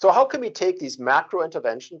 So how can we take these macro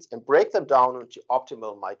interventions and break them down into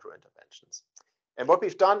optimal micro interventions? And what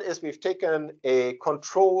we've done is we've taken a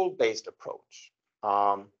control-based approach.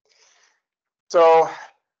 So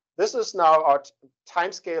this is now our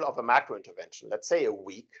time scale of a macro intervention, let's say a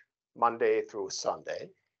week, Monday through Sunday.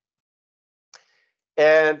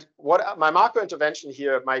 And what my macro intervention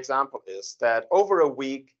here, my example is that over a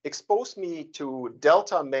week, expose me to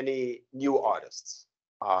delta many new artists,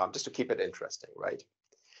 just to keep it interesting, right?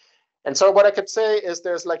 And so what I could say is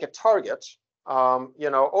there's like a target, you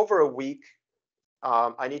know, over a week,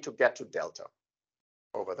 I need to get to delta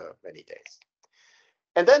over the many days.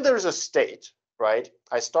 And then there's a state, right?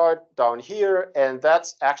 I start down here, and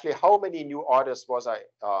that's actually how many new artists was I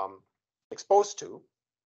exposed to.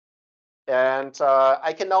 And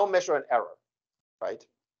I can now measure an error, right?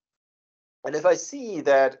 And if I see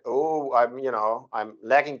that, oh, I'm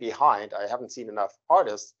lagging behind, I haven't seen enough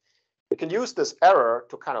artists, we can use this error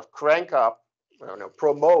to kind of crank up,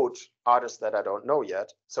 promote artists that I don't know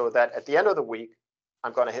yet, so that at the end of the week,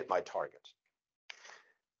 I'm going to hit my target.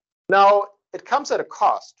 Now, it comes at a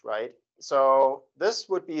cost, right? So this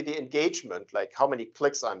would be the engagement, like how many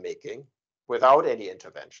clicks I'm making without any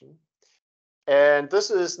intervention. And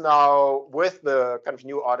this is now with the kind of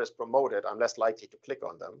new artists promoted, I'm less likely to click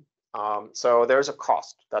on them. So there's a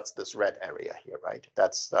cost. That's this red area here, right?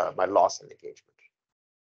 That's my loss in engagement.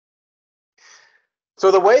 So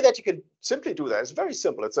the way that you can simply do that is very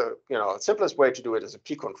simple. It's a, simplest way to do it is a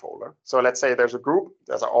P controller. So let's say there's a group,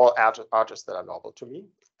 those are all artists that are novel to me.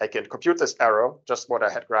 I can compute this error, just what I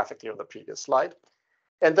had graphically on the previous slide.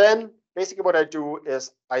 And then basically what I do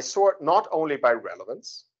is I sort not only by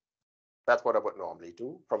relevance, that's what I would normally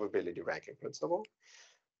do, probability ranking principle,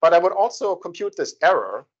 but I would also compute this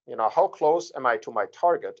error, how close am I to my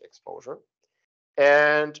target exposure?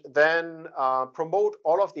 And then promote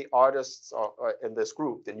all of the artists in this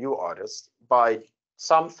group, the new artists, by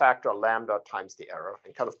some factor lambda times the error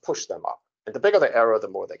and kind of push them up. And the bigger the error, the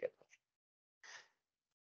more they get pushed.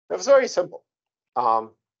 It was very simple. It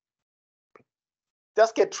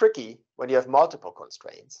does get tricky when you have multiple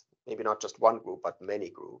constraints, maybe not just one group, but many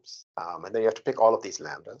groups. And then you have to pick all of these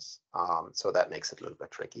lambdas. So that makes it a little bit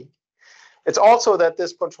tricky. It's also that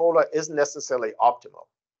this controller isn't necessarily optimal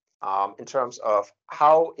in terms of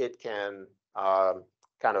how it can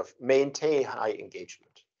kind of maintain high engagement.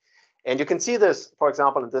 And you can see this, for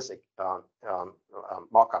example, in this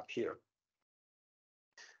mock-up here.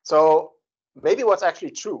 So maybe what's actually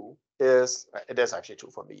true is, it is actually true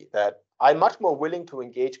for me, that I'm much more willing to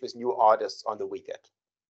engage with new artists on the weekend.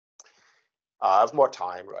 I have more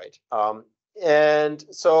time, right? And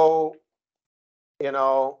so, you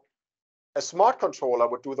know, a smart controller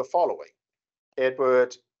would do the following. It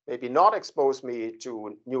would maybe not expose me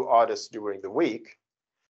to new artists during the week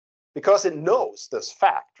because it knows this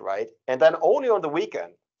fact, right? And then only on the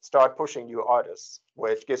weekend start pushing new artists,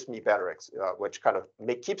 which gives me better, which kind of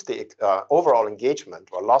keeps the overall engagement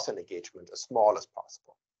or loss in engagement as small as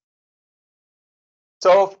possible.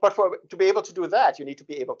 So, but to be able to do that, you need to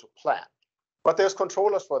be able to plan. But there's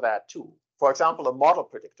controllers for that too. For example, a model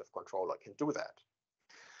predictive controller can do that.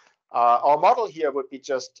 Our model here would be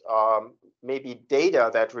just maybe data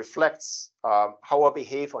that reflects how I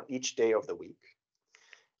behave on each day of the week.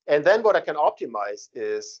 And then what I can optimize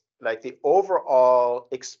is like the overall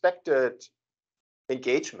expected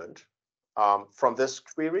engagement from this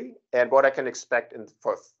query and what I can expect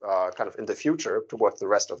for kind of in the future towards the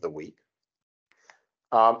rest of the week.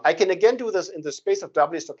 I can again do this in the space of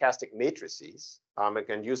doubly stochastic matrices. I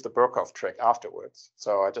can use the Birkhoff trick afterwards.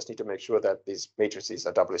 So I just need to make sure that these matrices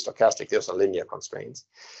are doubly stochastic. These are linear constraints.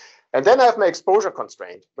 And then I have my exposure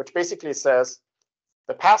constraint, which basically says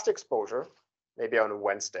the past exposure, maybe on a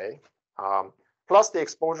Wednesday, plus the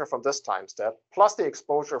exposure from this time step, plus the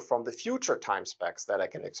exposure from the future time specs that I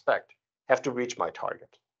can expect, have to reach my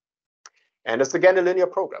target. And it's again a linear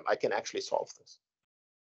program. I can actually solve this.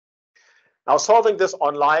 Now, solving this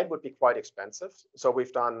online would be quite expensive. So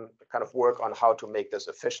we've done kind of work on how to make this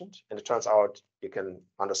efficient. And it turns out you can,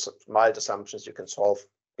 under mild assumptions, you can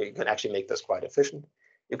actually make this quite efficient.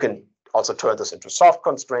 You can also turn this into soft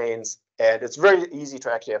constraints. And it's very easy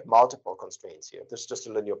to actually have multiple constraints here. This is just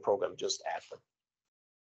a linear program, just add them.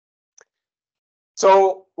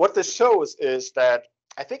 So what this shows is that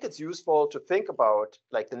I think it's useful to think about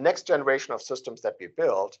like the next generation of systems that we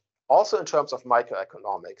build, also in terms of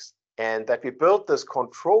microeconomics, and that we built this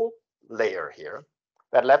control layer here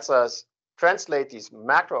that lets us translate these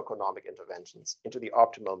macroeconomic interventions into the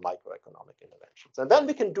optimal microeconomic interventions. And then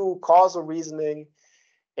we can do causal reasoning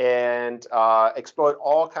and exploit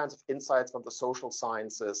all kinds of insights from the social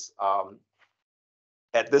sciences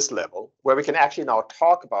at this level, where we can actually now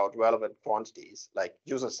talk about relevant quantities like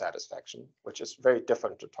user satisfaction, which is very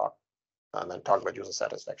different to talk than talk about user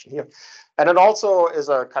satisfaction here. And it also is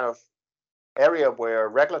a kind of area where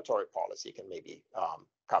regulatory policy can maybe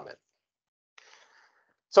come in.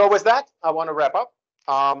 So with that, I want to wrap up.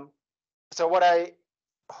 So what I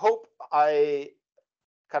hope I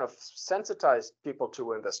kind of sensitize people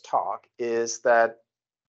to in this talk is that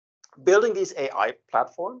building these AI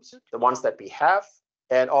platforms, the ones that we have,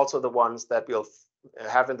 and also the ones that we'll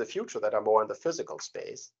have in the future that are more in the physical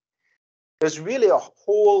space, there's really a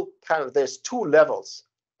whole kind of, there's two levels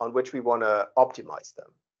on which we want to optimize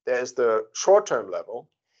them. There's the short-term level,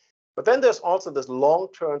 but then there's also this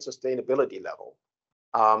long-term sustainability level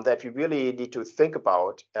that we really need to think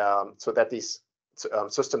about so that these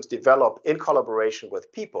systems develop in collaboration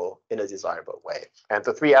with people in a desirable way. And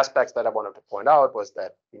the three aspects that I wanted to point out was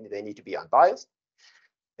that they need to be unbiased,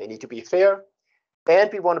 they need to be fair,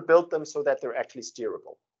 and we want to build them so that they're actually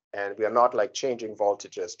steerable. And we are not like changing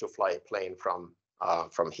voltages to fly a plane from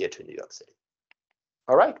here to New York City.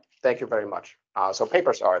 All right, thank you very much. So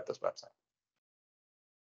papers are at this website.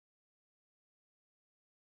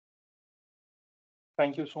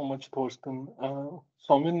 Thank you so much, Thorsten.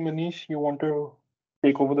 Somin, Manish, you want to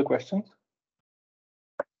take over the questions?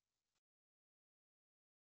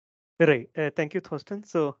 Right. Thank you, Thorsten.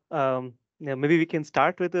 So maybe we can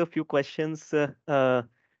start with a few questions. Yeah,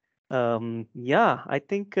 I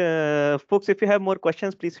think, folks, if you have more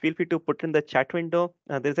questions, please feel free to put in the chat window.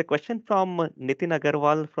 There's a question from Nitin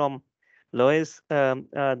Agarwal from Lois.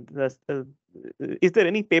 Is there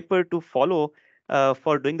any paper to follow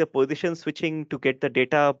for doing the position switching to get the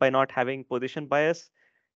data by not having position bias?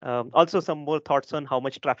 Also, some more thoughts on how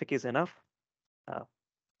much traffic is enough. So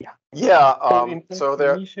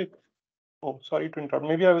there. Oh, sorry to interrupt.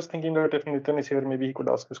 Maybe I was thinking that if Nitin is here, maybe he could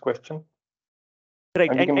ask his question. Right,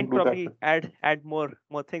 And we can and do probably that. add more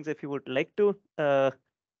things if you would like to.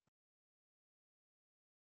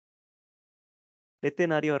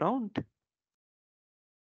 Nitin, are you around?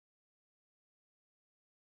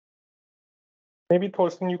 Maybe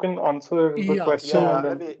Thorsten, you can answer the Yeah, question. so And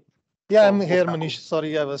let then, me. yeah, I'm oh, here, okay. Manish.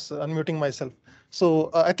 Sorry, I was unmuting myself. So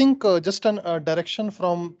I think just an direction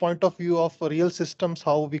from point of view of real systems,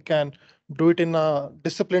 how we can do it in a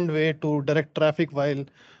disciplined way to direct traffic while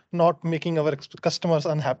not making our customers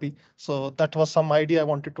unhappy. So that was some idea I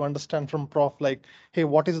wanted to understand from Prof. Like, hey,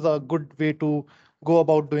 what is the good way to go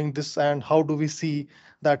about doing this, and how do we see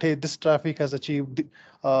that, hey, this traffic has achieved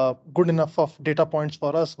good enough of data points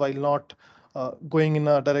for us while not going in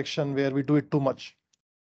a direction where we do it too much.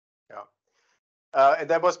 Yeah. And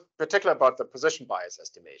that was particular about the position bias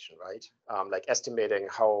estimation, right? Like estimating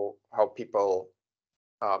how people,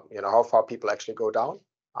 how far people actually go down.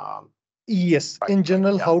 Yes, Right, in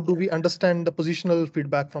general, yeah. how do we understand the positional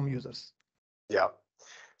feedback from users? Yeah.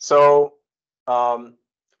 So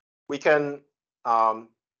we can,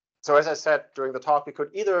 so as I said during the talk, we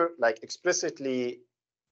could either like explicitly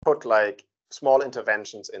put like small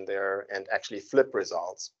interventions in there and actually flip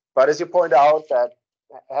results. But as you point out, that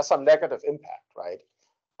has some negative impact, right?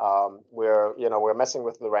 We're messing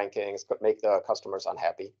with the rankings, could make the customers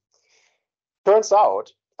unhappy. Turns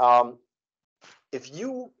out, if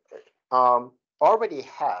you already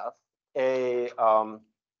have a,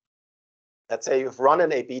 let's say you've run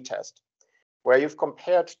an A/B test where you've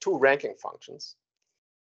compared two ranking functions,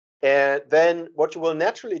 and then what you will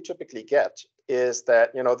naturally typically get is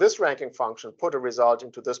that, this ranking function put a result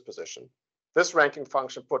into this position. This ranking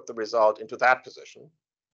function put the result into that position,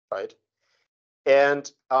 right?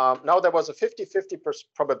 And now there was a 50-50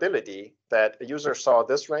 probability that a user saw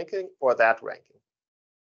this ranking or that ranking.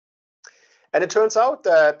 And it turns out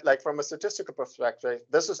that, like, from a statistical perspective,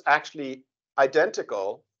 this is actually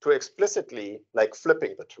identical to explicitly like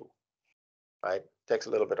flipping the two, right? Takes a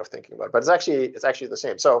little bit of thinking about it, but it's actually the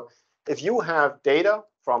same. So if you have data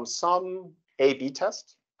from some A/B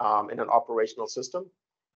test in an operational system,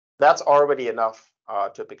 that's already enough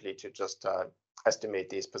typically to just estimate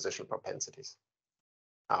these position propensities.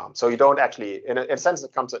 So you don't actually, in a sense,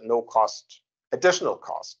 it comes at no cost, additional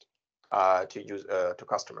cost to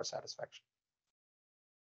customer satisfaction.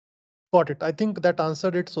 Got it. I think that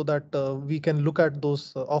answered it, so that we can look at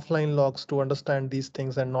those offline logs to understand these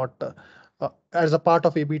things, and not as a part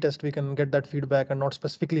of A/B test, we can get that feedback and not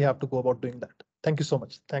specifically have to go about doing that. Thank you so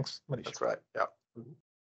much. Thanks, Manish. That's right. Yeah.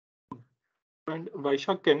 And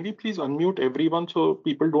Vaishak, can we please unmute everyone so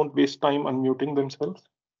people don't waste time unmuting themselves?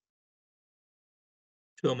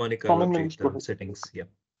 Sure, Monica, Common I'll minutes, update go the ahead. settings. Yeah.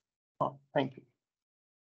 Oh, thank you.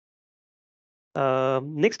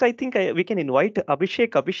 Next, I think we can invite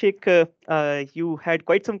Abhishek. Abhishek, you had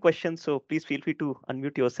quite some questions, so please feel free to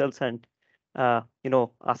unmute yourselves and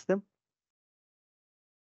ask them.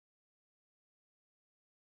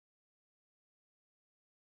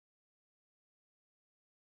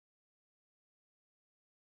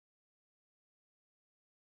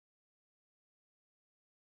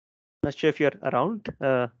 Not sure if you're around.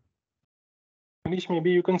 Manish, maybe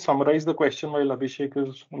you can summarize the question while Abhishek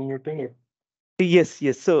is unmuting it. Yes.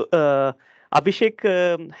 So Abhishek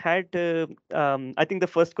had, I think the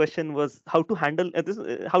first question was how to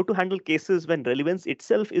handle cases when relevance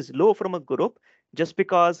itself is low from a group just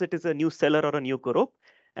because it is a new seller or a new group,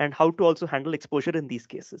 and how to also handle exposure in these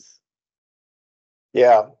cases.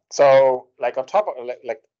 Yeah. So like on top of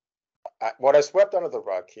what I swept under the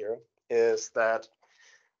rug here is that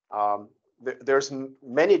there's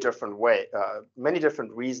many different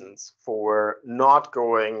reasons for not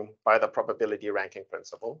going by the probability ranking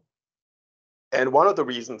principle. And one of the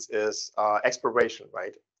reasons is exploration,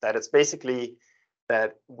 right? That it's basically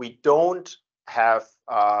that we don't have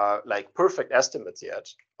like perfect estimates yet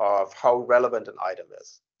of how relevant an item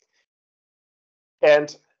is.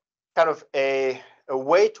 And kind of a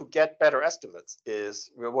way to get better estimates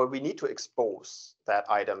is where we need to expose that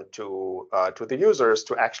item to the users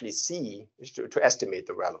to actually see, to estimate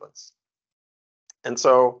the relevance. And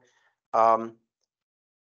so,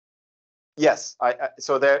 yes,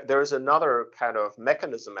 so there is another kind of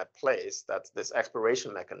mechanism at place, that's this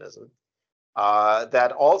exploration mechanism,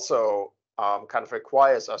 that also kind of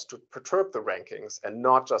requires us to perturb the rankings and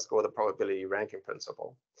not just go the probability ranking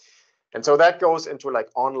principle. And so that goes into like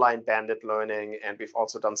online bandit learning, and we've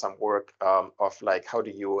also done some work of like how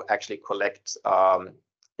do you actually collect,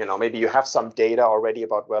 maybe you have some data already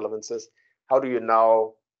about relevances. How do you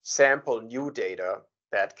now sample new data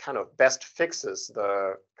that kind of best fixes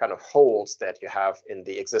the kind of holes that you have in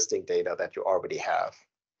the existing data that you already have?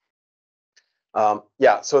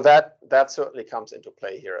 Yeah, so that certainly comes into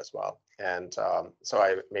play here as well. And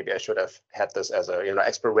so maybe I should have had this as a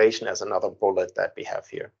exploration as another bullet that we have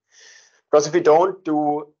here. Because if we don't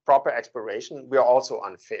do proper exploration, we are also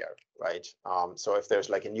unfair, right? So if there's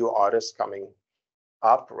like a new artist coming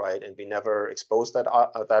up, right, and we never expose that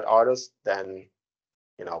artist, then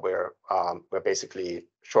we're basically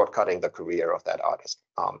shortcutting the career of that artist.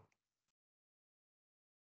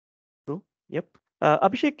 True. Yep.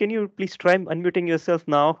 Abhishek, can you please try unmuting yourself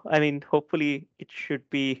now? I mean, hopefully it should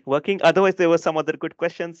be working. Otherwise, there were some other good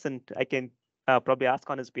questions, and I can probably ask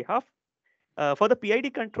on his behalf. For the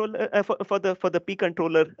PID controller, for the P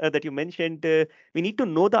controller that you mentioned, we need to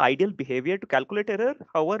know the ideal behavior to calculate error.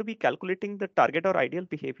 How are we calculating the target or ideal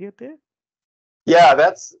behavior there? Yeah,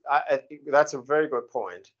 I think that's a very good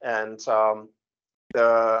point. And so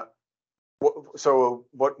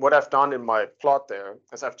what I've done in my plot there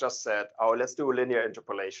is I've just said, oh, let's do a linear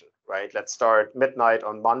interpolation, right? Let's start midnight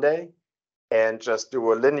on Monday and just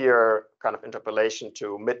do a linear kind of interpolation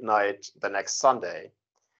to midnight the next Sunday.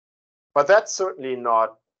 But that's certainly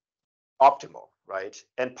not optimal, right?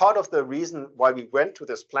 And part of the reason why we went to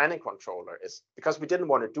this planning controller is because we didn't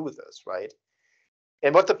want to do this, right?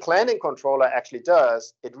 And what the planning controller actually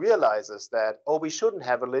does, it realizes that, oh, we shouldn't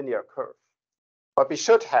have a linear curve. What we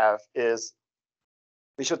should have is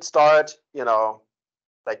we should start,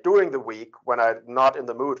 like during the week when I'm not in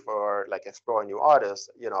the mood for like exploring new artists,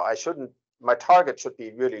 my target should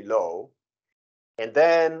be really low, and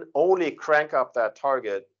then only crank up that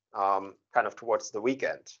target kind of towards the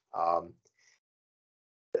weekend.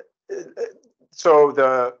 So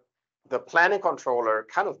the planning controller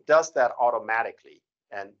kind of does that automatically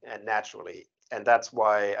and naturally, and that's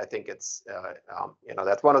why I think it's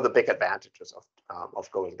that's one of the big advantages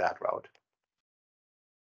of going that route.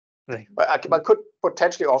 Right. But I could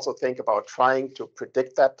potentially also think about trying to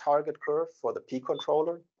predict that target curve for the P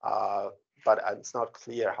controller, but it's not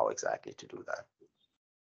clear how exactly to do that.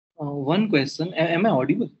 One question, am I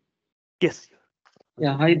audible? Yes.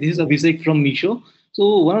 Yeah, hi, this is Abhishek from Misho.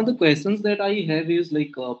 So one of the questions that I have is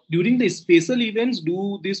like during the spatial events,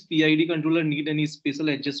 do this PID controller need any spatial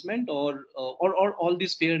adjustment or all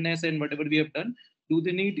this fairness and whatever we have done, do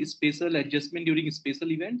they need spatial adjustment during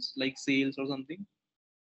spatial events like sales or something?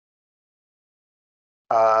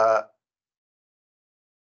 I'm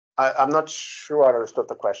not sure I understood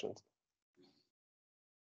the question.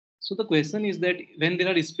 So the question is that when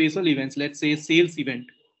there are spatial events, let's say sales event.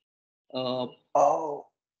 I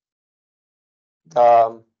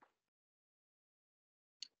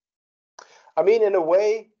mean, in a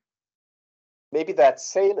way, maybe that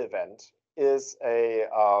sale event is a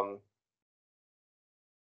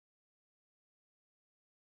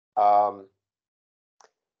I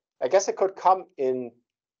guess it could come in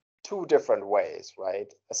two different ways,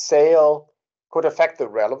 right? A sale could affect the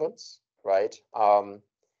relevance, right?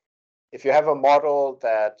 If you have a model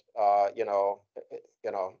that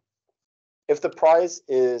if the price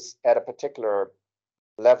is at a particular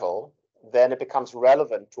level, then it becomes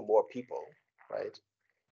relevant to more people, right?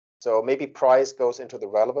 So maybe price goes into the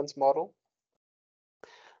relevance model,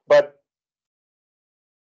 but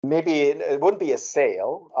maybe it wouldn't be a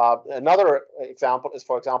sale. Another example is,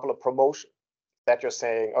 for example, a promotion that you're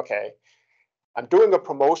saying, okay, I'm doing a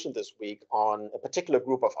promotion this week on a particular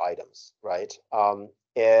group of items, right?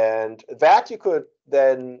 And that you could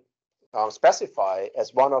then specify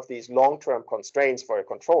as one of these long-term constraints for a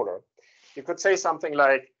controller. You could say something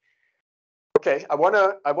like, okay, I want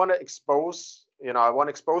to expose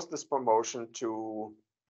this promotion to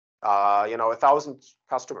 1,000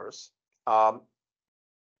 customers.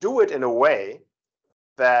 Do it in a way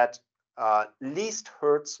that least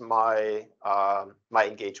hurts my my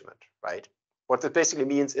engagement, right? What that basically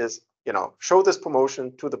means is, show this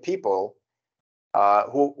promotion to the people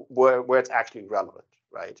where it's actually relevant,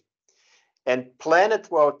 right? And plan it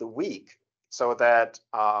throughout the week so that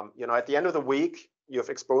at the end of the week you've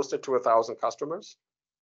exposed it to 1,000 customers,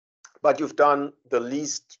 but you've done the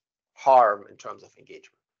least harm in terms of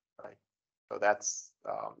engagement, right? So that's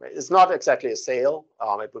it's not exactly a sale.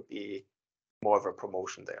 It would be more of a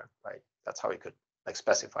promotion there, right? That's how you could like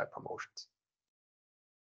specify promotions.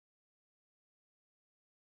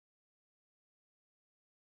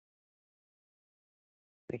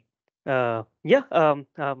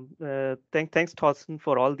 Thanks, Thorsten,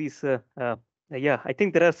 for all these. Yeah, I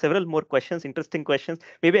think there are several more questions, interesting questions.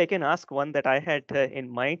 Maybe I can ask one that I had in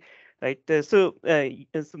mind, right? So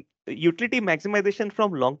utility maximization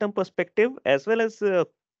from long-term perspective, as well as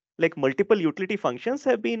like multiple utility functions,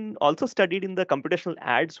 have been also studied in the computational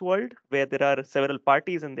ads world, where there are several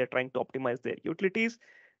parties and they're trying to optimize their utilities,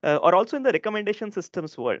 or also in the recommendation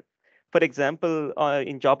systems world. for example,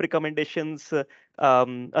 in job recommendations,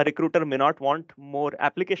 a recruiter may not want more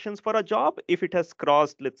applications for a job if it has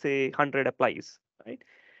crossed, let's say, 100 applies, right?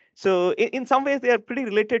 So in some ways, they are pretty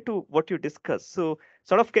related to what you discussed. So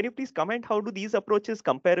sort of, can you please comment, how do these approaches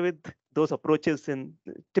compare with those approaches in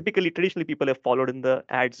traditionally people have followed in the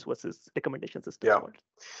ads versus recommendation system world?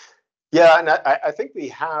 Yeah, and I think we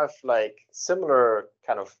have like similar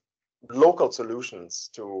kind of local solutions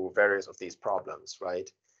to various of these problems, right?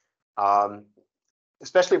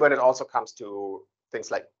 Especially when it also comes to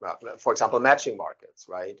things like, for example, matching markets,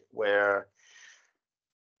 right? Where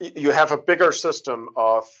you have a bigger system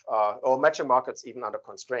of, or matching markets even under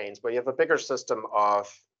constraints, where you have a bigger system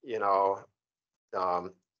of,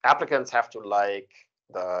 applicants have to like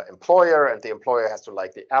the employer and the employer has to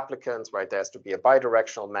like the applicants, right? There has to be a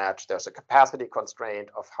bidirectional match. There's a capacity constraint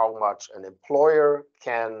of how much an employer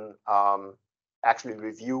can actually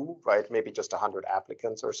review, right? Maybe just 100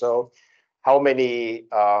 applicants or so. How many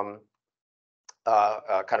kind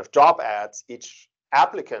of job ads each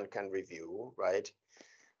applicant can review, right?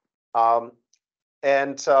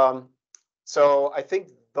 So I think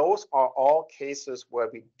those are all cases where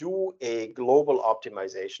we do a global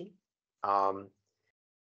optimization.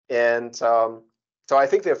 So I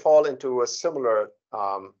think they fall into a similar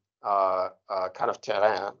kind of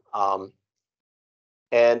terrain.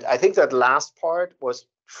 And I think that last part was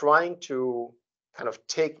trying to kind of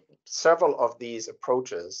take several of these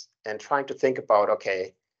approaches and trying to think about,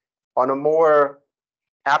 okay, on a more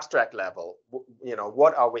abstract level,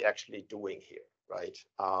 what are we actually doing here, right?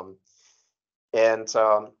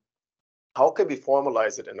 How can we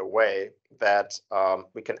formalize it in a way that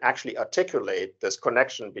we can actually articulate this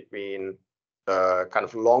connection between the kind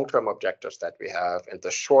of long-term objectives that we have and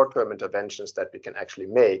the short-term interventions that we can actually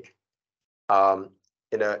make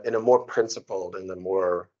in a more principled and in a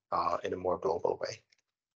more global way.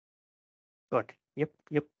 Got it.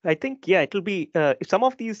 Yep. I think, yeah, it'll be some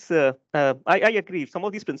of these. I agree. Some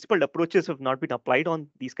of these principled approaches have not been applied on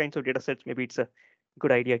these kinds of data sets. Maybe it's a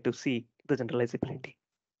good idea to see the generalizability.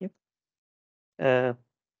 Yep.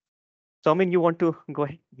 Soumen, you want to go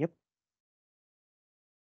ahead? Yep.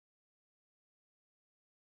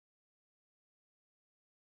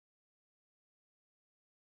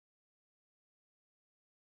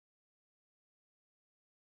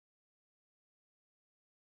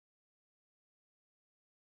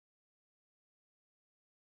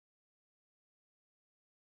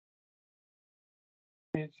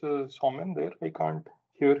 Is Soumen there? I can't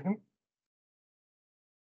hear him.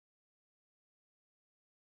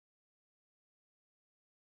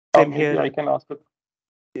 Same here. I can ask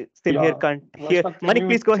it. Same here. Can't hear. Manik,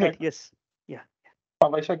 please go ahead. Yes. Yeah.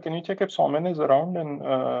 Vaishak, can you check if Soumen is around and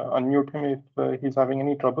unmute him if he's having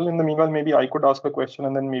any trouble? In the meanwhile, maybe I could ask a question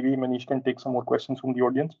and then maybe Manish can take some more questions from the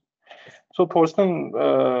audience. So Thorsten,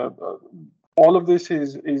 all of this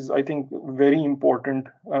is I think very important,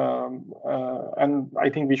 and I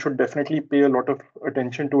think we should definitely pay a lot of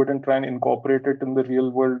attention to it and try and incorporate it in the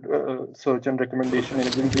real world search and recommendation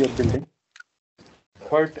engines we are building.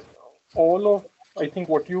 But all of, I think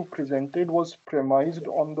what you presented was premised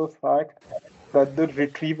on the fact that the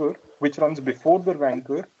retriever, which runs before the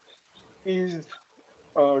ranker, is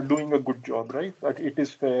doing a good job, right? That it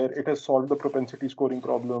is fair, it has solved the propensity scoring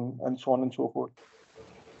problem, and so on and so forth.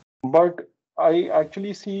 But I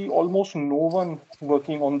actually see almost no one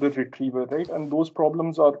working on the retriever, right? And those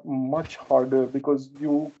problems are much harder because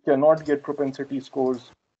you cannot get propensity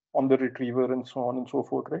scores on the retriever and so on and so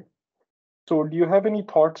forth, right? So do you have any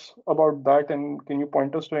thoughts about that? And can you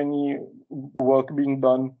point us to any work being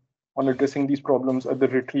done on addressing these problems at the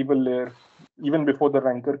retrieval layer, even before the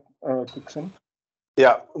ranker kicks in?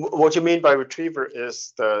 Yeah, what you mean by retriever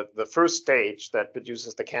is the first stage that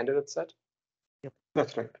produces the candidate set? Yep,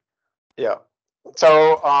 that's right. Yeah.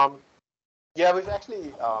 So yeah, we've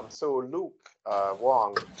actually so Luke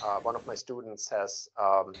Wong, one of my students, has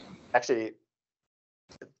actually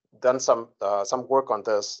done some work on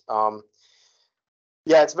this.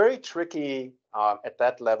 Yeah, it's very tricky at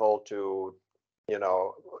that level to, A,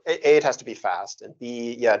 it has to be fast, and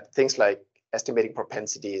B, yeah, things like estimating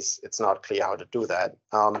propensities, it's not clear how to do that.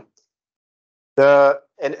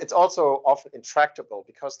 And it's also often intractable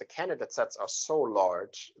because the candidate sets are so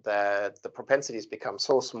large that the propensities become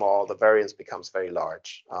so small, the variance becomes very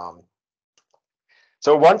large.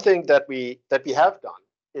 So one thing that we have done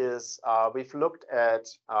is we've looked at,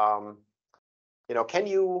 can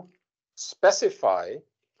you specify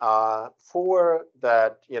for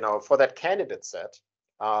that candidate set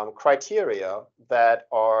criteria that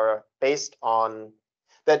are based on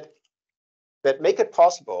that make it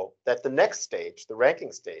possible that the next stage, the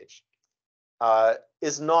ranking stage,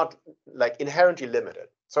 is not like inherently limited.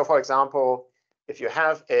 So for example, if you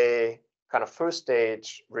have a kind of first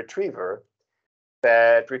stage retriever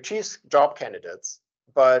that retrieves job candidates,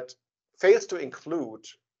 but fails to include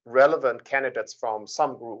relevant candidates from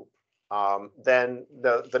some group, then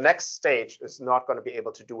the next stage is not going to be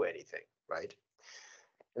able to do anything, right?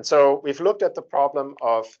 And so we've looked at the problem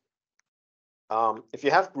of if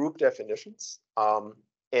you have group definitions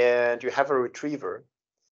and you have a retriever,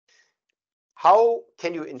 how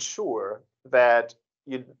can you ensure that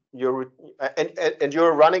you're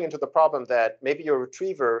running into the problem that maybe your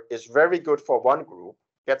retriever is very good for one group,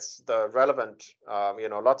 gets the relevant,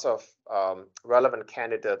 lots of relevant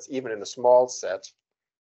candidates, even in a small set,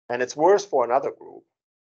 and it's worse for another group.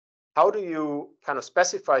 How do you kind of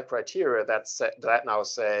specify criteria that now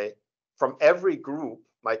say, from every group,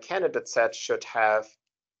 my candidate set should have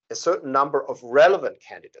a certain number of relevant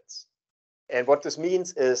candidates? And what this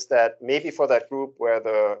means is that maybe for that group where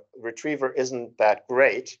the retriever isn't that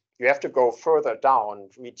great, you have to go further down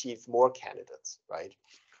to retrieve more candidates, right?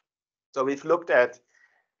 So we've looked at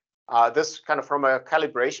this kind of from a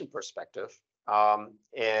calibration perspective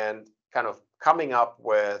and kind of coming up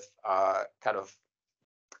with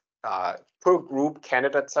per group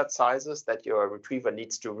candidate set sizes that your retriever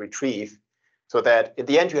needs to retrieve, so that in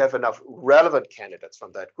the end you have enough relevant candidates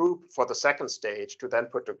from that group for the second stage to then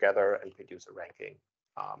put together and produce a ranking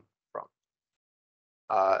from.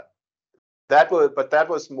 But that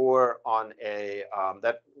was more on a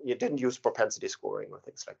that you didn't use propensity scoring or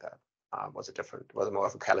things like that. Was more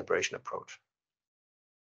of a calibration approach.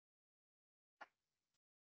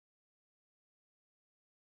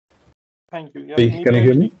 Thank you. Yeah, can you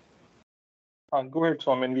hear me? Go ahead,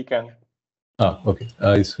 Swami, we can. Okay.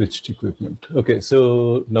 I switched equipment. Okay,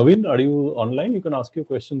 so Naveen, are you online? You can ask your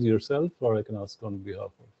questions yourself, or I can ask on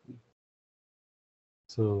behalf of you.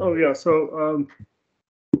 So. Oh yeah. So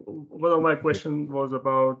one of my questions was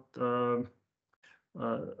about von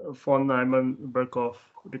Neumann-Berkhoff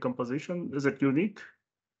decomposition. Is it unique?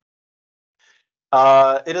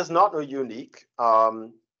 It is not unique.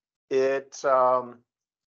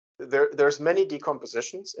 There's many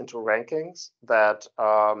decompositions into rankings that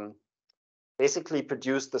basically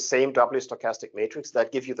produce the same doubly stochastic matrix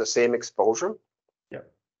that give you the same exposure. Yeah.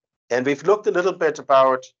 And we've looked a little bit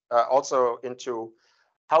about also into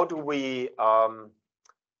how do we, among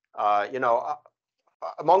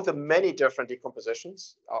the many different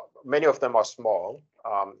decompositions, many of them are small,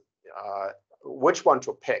 which one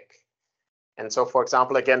to pick. And so, for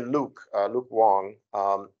example, again, Luke Wong,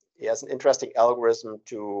 he has an interesting algorithm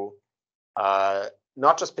to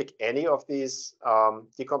not just pick any of these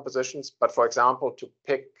decompositions, but for example, to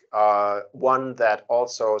pick one that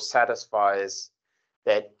also satisfies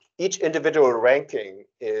that each individual ranking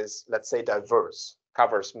is, let's say, diverse,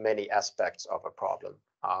 covers many aspects of a problem.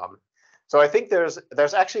 So I think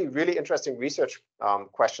there's actually really interesting research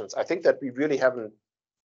questions. I think that we really haven't,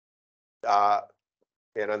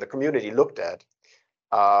 in the community looked at.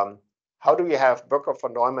 How do we have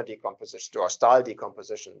Birkhoff-von Neumann decompositions or style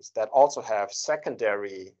decompositions that also have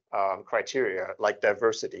secondary criteria like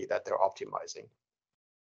diversity that they're optimizing?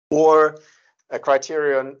 Or a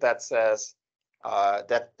criterion that says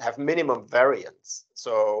that have minimum variance.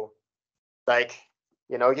 So like,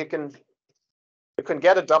 you can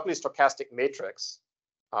get a doubly stochastic matrix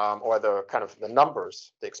or the kind of the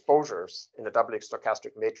numbers, the exposures in the doubly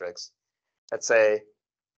stochastic matrix, let's say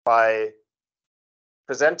by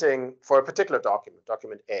presenting for a particular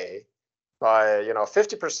document A, by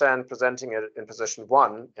 50% presenting it in position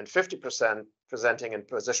 1 and 50% presenting in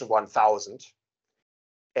position 1000,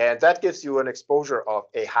 and that gives you an exposure of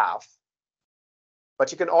a half.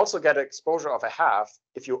 But you can also get an exposure of a half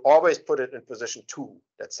if you always put it in position 2,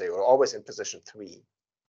 let's say, or always in position 3.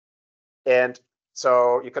 And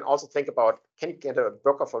so you can also think about, can you get a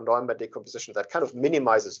Birkhoff-von Neumann decomposition that kind of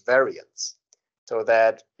minimizes variance, so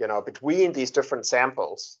that between these different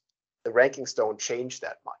samples, the rankings don't change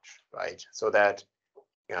that much, right? So that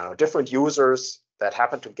different users that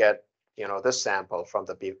happen to get this sample from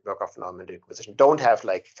the Birkhoff-von Neumann decomposition don't have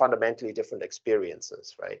like fundamentally different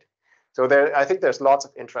experiences, right? So I think there's lots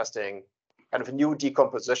of interesting kind of new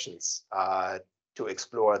decompositions to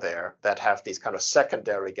explore there that have these kind of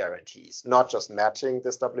secondary guarantees, not just matching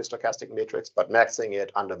this doubly stochastic matrix, but maxing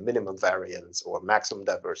it under minimum variance or maximum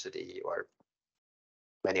diversity or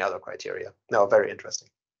many other criteria. No, very interesting.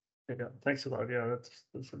 Yeah, thanks a lot. Yeah,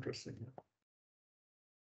 that's interesting.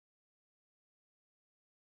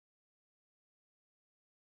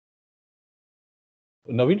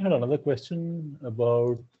 Naveen had another question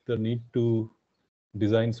about the need to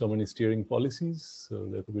design so many steering policies. So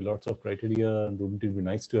there could be lots of criteria, and wouldn't it be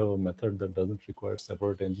nice to have a method that doesn't require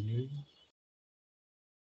separate engineering?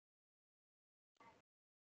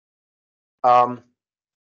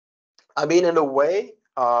 I mean, in a way,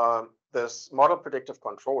 this model predictive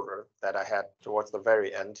controller that I had towards the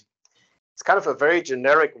very end, it's kind of a very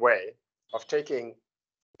generic way of taking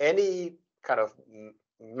any kind of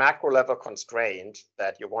macro level constraint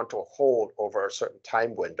that you want to hold over a certain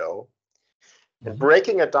time window and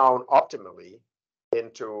breaking it down optimally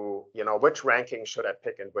into, which ranking should I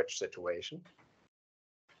pick in which situation.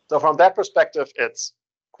 So from that perspective, it's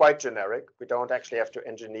quite generic. We don't actually have to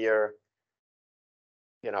engineer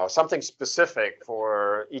something specific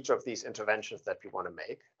for each of these interventions that we want to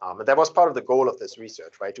make. And that was part of the goal of this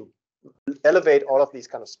research, right? To elevate all of these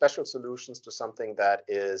kind of special solutions to something that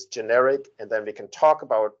is generic, and then we can talk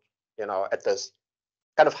about, at this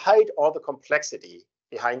kind of hide all the complexity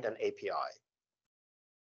behind an API.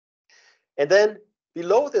 And then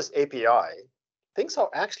below this API, things are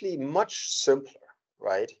actually much simpler,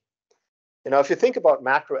 right? If you think about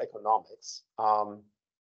macroeconomics,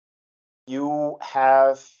 you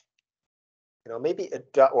have, maybe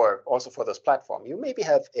or also for this platform, you maybe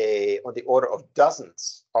have on the order of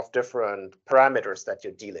dozens of different parameters that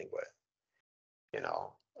you're dealing with.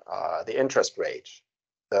 The interest rate,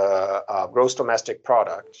 the gross domestic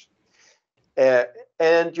product,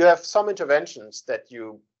 and you have some interventions that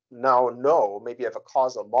you now know maybe have a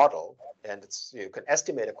causal model, and you can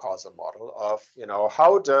estimate a causal model of,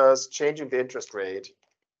 how does changing the interest rate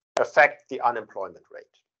affect the unemployment rate?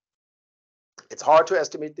 It's hard to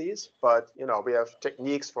estimate these, but we have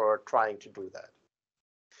techniques for trying to do that.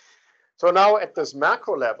 So now at this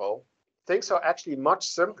macro level, things are actually much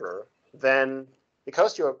simpler than,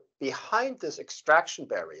 because you're behind this extraction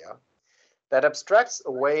barrier that abstracts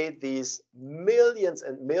away these millions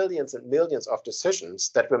and millions and millions of decisions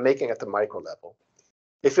that we're making at the micro level.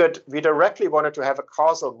 If we directly wanted to have a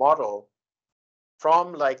causal model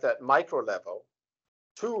from like that micro level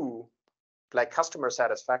to like customer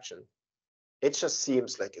satisfaction, it just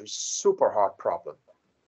seems like a super hard problem.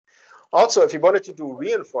 Also, if you wanted to do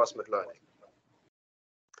reinforcement learning,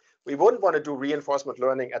 we wouldn't want to do reinforcement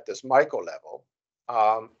learning at this micro level,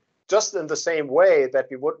 just in the same way that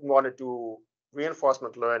we wouldn't want to do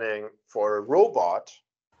reinforcement learning for a robot,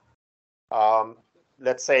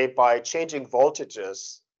 let's say by changing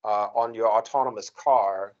voltages on your autonomous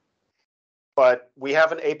car. But we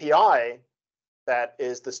have an API that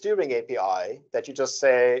is the steering API that you just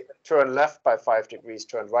say, turn left by 5 degrees,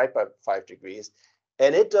 turn right by 5 degrees.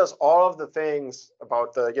 And it does all of the things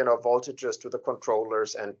about the voltages to the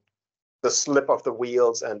controllers and the slip of the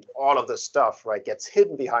wheels and all of this stuff, right, gets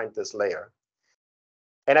hidden behind this layer.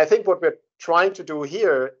 And I think what we're trying to do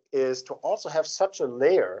here is to also have such a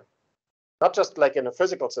layer, not just like in a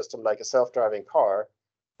physical system like a self-driving car,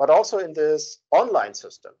 but also in this online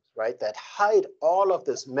system, right, that hide all of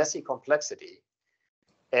this messy complexity,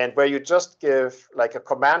 and where you just give like a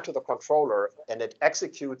command to the controller and it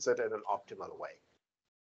executes it in an optimal way.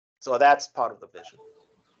 So that's part of the vision.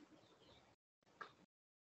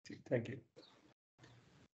 Thank you.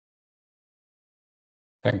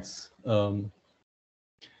 Thanks.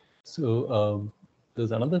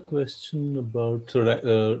 There's another question about,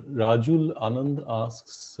 Rajul Anand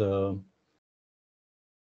asks,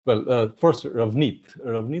 first Ravneet.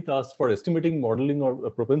 Ravneet asked, for estimating modeling or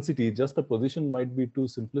propensity, just the position might be too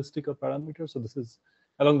simplistic a parameter. So this is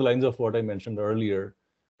along the lines of what I mentioned earlier.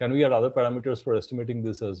 Can we add other parameters for estimating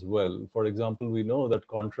this as well? For example, we know that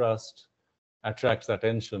contrast attracts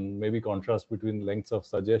attention. Maybe contrast between lengths of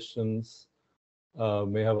suggestions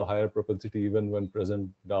may have a higher propensity even when present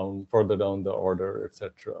further down the order,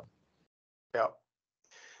 etc. Yeah,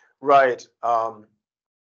 right.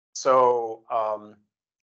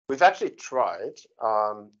 We've actually tried.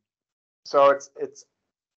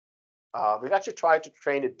 We've actually tried to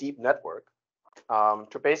train a deep network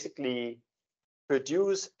to basically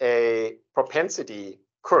produce a propensity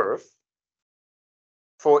curve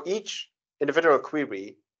for each individual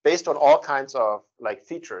query based on all kinds of like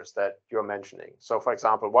features that you're mentioning. So for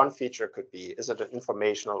example, one feature could be, is it an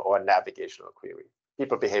informational or a navigational query?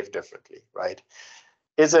 People behave differently, right?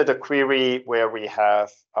 Is it a query where we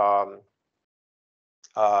have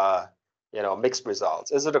mixed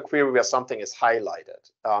results? Is it a query where something is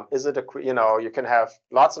highlighted? Is it you can have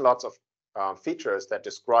lots and lots of features that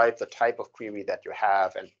describe the type of query that you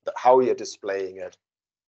have and how you're displaying it.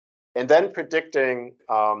 And then predicting,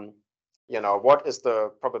 what is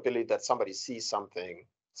the probability that somebody sees some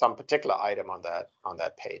particular item on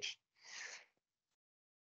that page.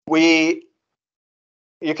 We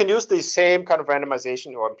you can use the same kind of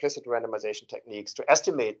randomization or implicit randomization techniques to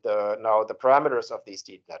estimate the parameters of these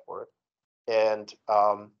deep network. And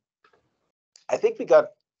I think we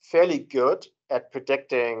got fairly good at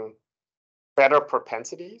predicting better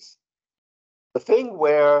propensities. The thing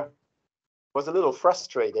where was a little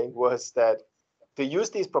frustrating was that to use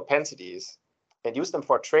these propensities and use them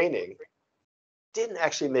for training didn't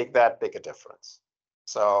actually make that big a difference.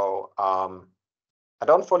 So I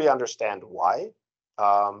don't fully understand why.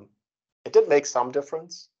 It did make some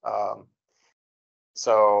difference. But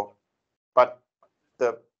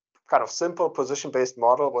the kind of simple position-based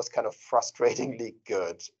model was kind of frustratingly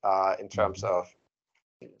good in terms of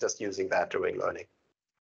just using that during learning.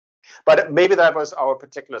 But maybe that was our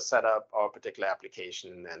particular setup, our particular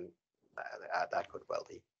application, and that could well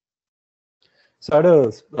be. So I had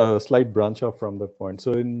a slight branch off from that point.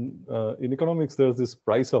 So in economics, there's this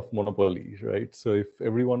price of monopoly, right? So if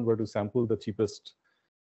everyone were to sample the cheapest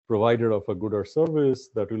provider of a good or service,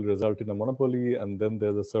 that will result in a monopoly, and then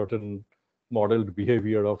there's a certain modeled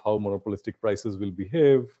behavior of how monopolistic prices will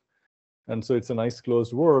behave. And so it's a nice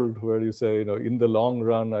closed world where you say, in the long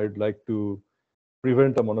run, I'd like to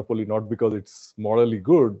prevent a monopoly, not because it's morally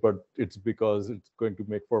good, but it's because it's going to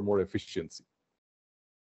make for more efficiency.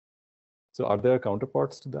 So are there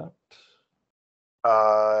counterparts to that?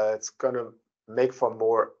 It's going to make for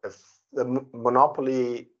more, if the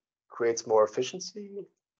monopoly creates more efficiency?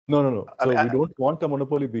 No. So we don't want a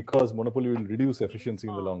monopoly because monopoly will reduce efficiency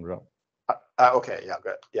in the long run. Okay, yeah,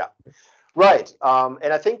 good, yeah. Right,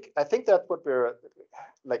 and I think that's what we're,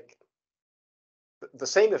 like, the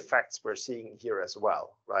same effects we're seeing here as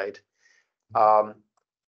well, right?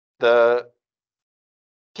 The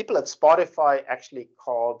people at Spotify actually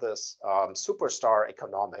call this superstar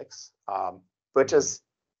economics, which is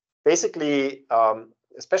basically,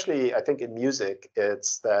 especially I think in music,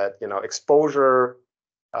 it's that exposure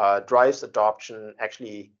drives adoption,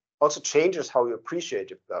 actually also changes how you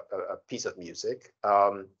appreciate a piece of music.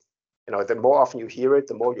 The more often you hear it,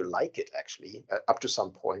 the more you like it, actually, up to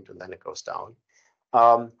some point, and then it goes down.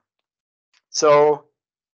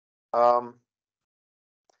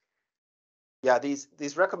 Yeah, these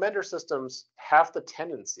recommender systems have the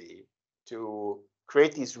tendency to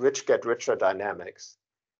create these rich get richer dynamics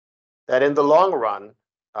that in the long run,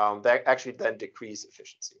 they actually then decrease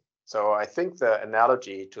efficiency. So I think the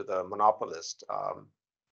analogy to the monopolist,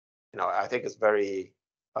 I think is very,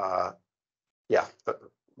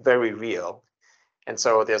 very real. And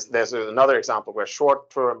so there's another example where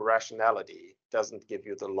short-term rationality doesn't give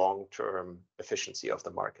you the long-term efficiency of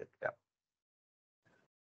the market. Yeah.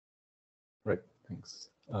 Right, thanks.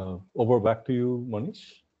 Over back to you,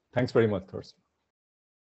 Manish. Thanks very much, Thorsten.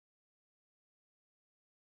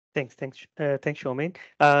 Thanks, Shaumin.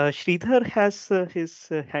 Sridhar has his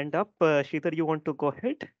hand up. Sridhar, you want to go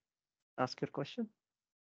ahead? Ask your question.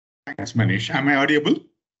 Thanks, Manish. Am I audible?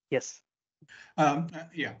 Yes.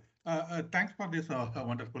 Yeah. Thanks for this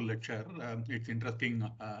wonderful lecture. It's interesting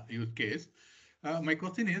use case. My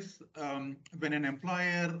question is, when an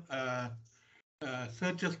employer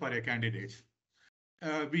searches for a candidate,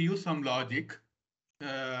 we use some logic,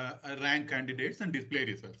 rank candidates and display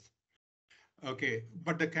results. Okay,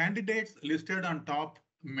 but the candidates listed on top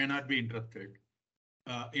may not be interested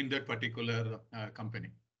in that particular company.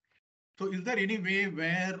 So is there any way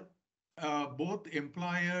where both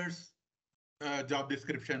employers' job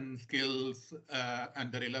description, skills,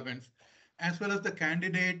 and the relevance, as well as the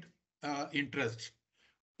candidate interest,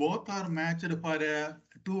 both are matched for a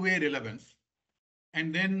two-way relevance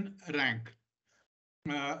and then rank?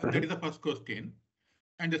 That is the first question.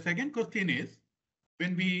 And the second question is,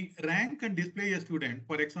 when we rank and display a student,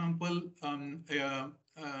 for example, a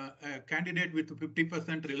candidate with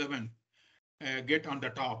 50% relevance get on the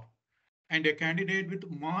top, and a candidate with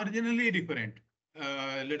marginally different,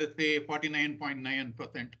 let us say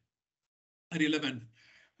 49.9% relevance,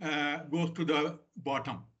 goes to the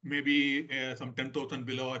bottom, maybe some 10,000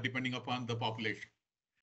 below, depending upon the population.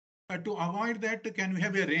 To avoid that, can we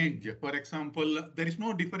have a range? For example, there is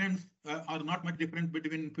no difference or not much difference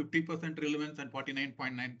between 50% relevance and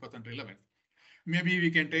 49.9% relevance. Maybe we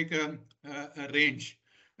can take a range,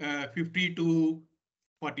 50 to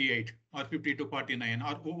 48 or 50 to 49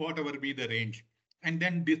 or whatever be the range, and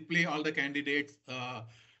then display all the candidates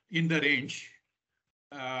in the range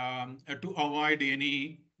to avoid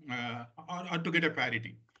any or to get a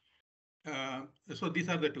parity. So these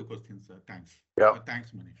are the two questions. Thanks. Yeah.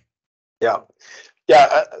 Thanks, Manish. Yeah,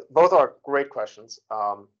 both are great questions.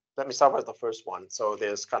 Let me start with the first one. So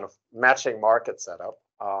there's kind of matching market setup.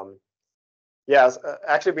 Yes,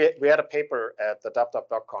 actually, we had a paper at the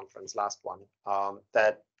DubDubDoc conference, last one,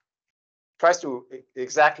 that tries to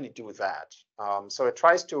exactly do that. So it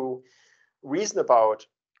tries to reason about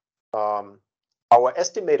our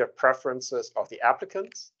estimated preferences of the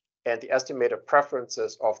applicants and the estimated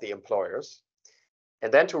preferences of the employers,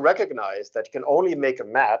 and then to recognize that you can only make a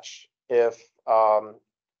match if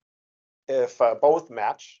both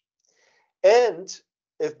match and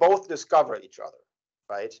if both discover each other,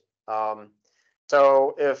 right?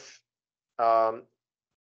 So if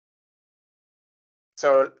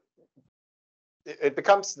so it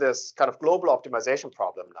becomes this kind of global optimization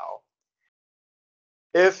problem now.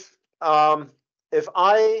 If I,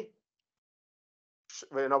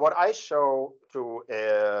 what I show to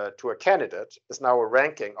a candidate is now a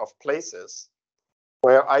ranking of places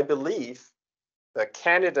where I believe the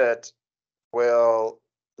candidate will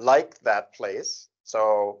like that place.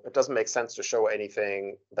 So it doesn't make sense to show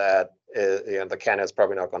anything that the candidate's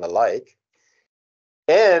probably not going to like.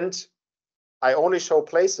 And I only show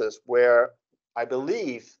places where I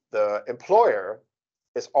believe the employer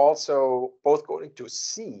is also both going to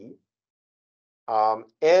see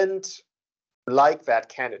and like that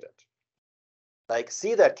candidate. Like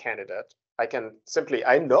see that candidate, I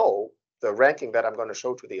know the ranking that I'm going to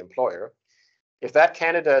show to the employer. If that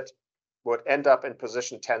candidate would end up in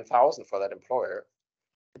position 10,000 for that employer,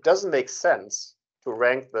 it doesn't make sense to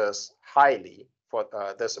rank this highly for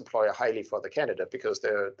this employer highly for the candidate because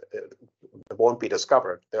it won't be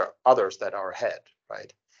discovered. There are others that are ahead,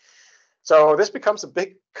 right? So this becomes a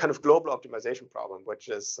big kind of global optimization problem, which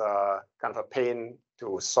is kind of a pain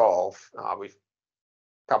to solve. We've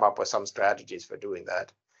come up with some strategies for doing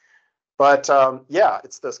that. But yeah,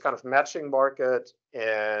 it's this kind of matching market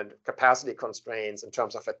and capacity constraints in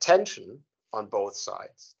terms of attention on both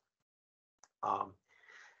sides.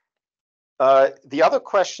 The other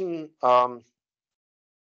question,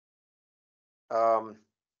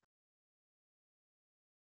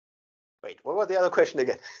 wait, what was the other question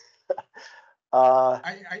again? I'll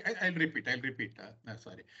repeat.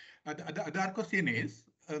 Sorry. The other question is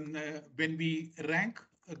when we rank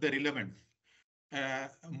the relevance,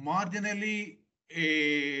 marginally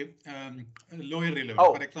a lower relevance.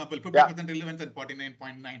 Oh, for example, 50% relevance and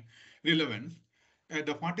 49.9 relevance.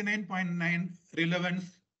 The 49.9 relevance,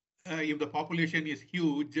 if the population is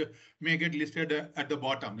huge, may get listed at the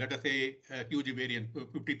bottom. Let us say a huge variance,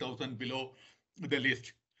 50,000 below the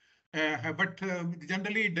list. But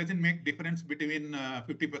generally, it doesn't make difference between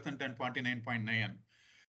 50% and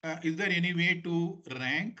 49.9. Is there any way to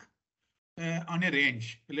rank on a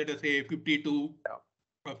range? Let us say 50 to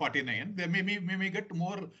 49. There may get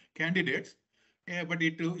more candidates, but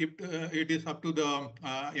it is up to the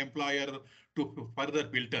employer to further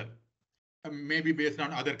filter, maybe based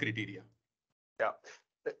on other criteria. Yeah,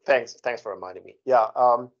 thanks for reminding me. Yeah,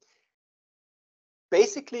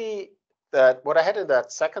 basically, what I had in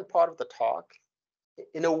that second part of the talk,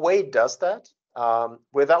 in a way, does that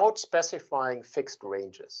without specifying fixed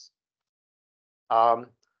ranges.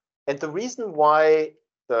 And the reason why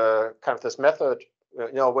the kind of this method,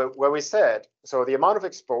 where we said, so the amount of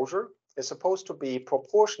exposure is supposed to be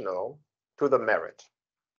proportional to the merit.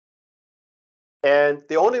 And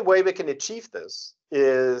the only way we can achieve this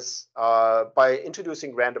is by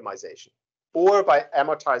introducing randomization or by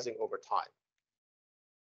amortizing over time.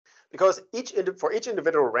 Because for each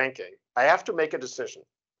individual ranking, I have to make a decision.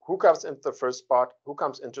 Who comes into the first spot? Who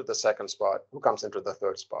comes into the second spot? Who comes into the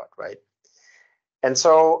third spot, right? And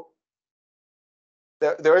so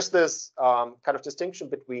there is this kind of distinction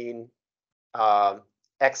between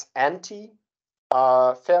ex ante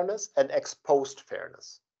fairness and ex post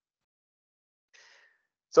fairness.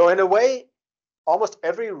 So in a way, almost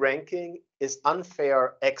every ranking is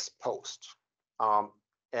unfair ex post.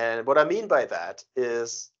 And what I mean by that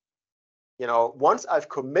is, once I've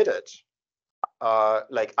committed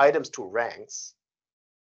like items to ranks,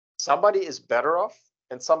 somebody is better off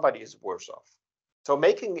and somebody is worse off. So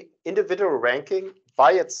making individual ranking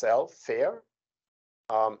by itself fair,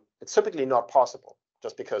 it's typically not possible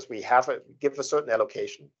just because we give a certain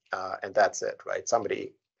allocation and that's it, right?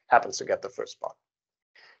 Somebody happens to get the first spot.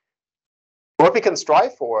 What we can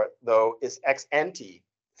strive for, though, is ex ante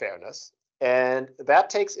fairness, and that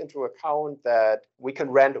takes into account that we can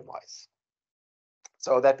randomize.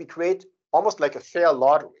 So that we create almost like a fair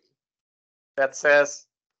lottery that says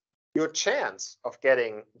your chance of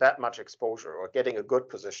getting that much exposure or getting a good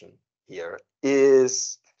position here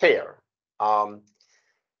is fair.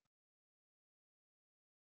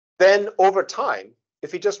 Then over time,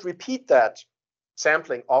 if we just repeat that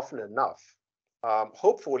sampling often enough,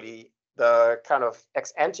 hopefully the kind of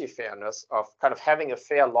ex ante fairness of kind of having a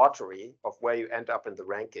fair lottery of where you end up in the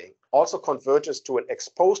ranking also converges to an ex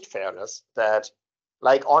post fairness that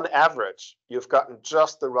like on average, you've gotten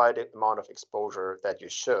just the right amount of exposure that you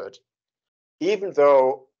should, even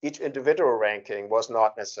though each individual ranking was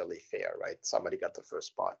not necessarily fair, right? Somebody got the first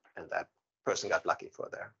spot and that person got lucky for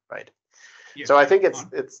there, right? Yeah. So I think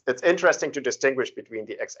it's interesting to distinguish between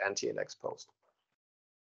the ex ante and ex post.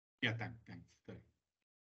 Yeah, thanks.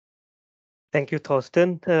 Thank you,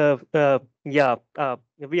 Thorsten. We are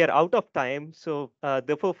out of time, so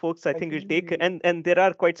therefore, folks, I think we'll take and there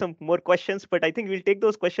are quite some more questions, but I think we'll take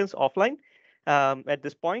those questions offline at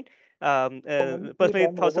this point. Personally,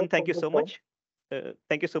 Thorsten, thank you so much.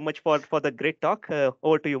 Thank you so much for the great talk.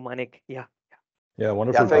 Over to you, Manik. Yeah,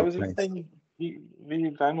 wonderful. I was just saying we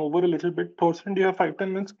ran over a little bit. Thorsten, do you have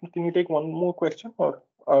 5-10 minutes? Can you take one more question, or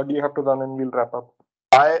do you have to run and we'll wrap up?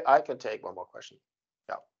 I can take one more question.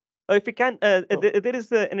 If we can, there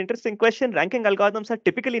is an interesting question. Ranking algorithms are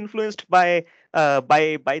typically influenced by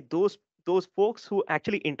those folks who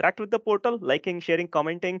actually interact with the portal, liking, sharing,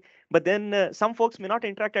 commenting. But then some folks may not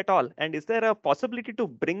interact at all. And is there a possibility to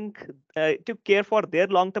bring to care for their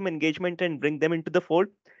long-term engagement and bring them into the fold?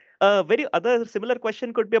 Very other similar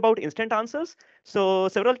question could be about instant answers. So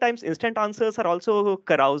several times instant answers are also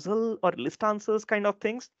carousel or list answers kind of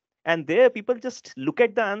things. And there people just look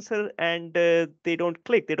at the answer and they don't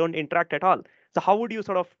click, they don't interact at all. So how would you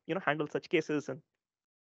sort of handle such cases? And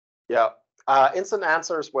instant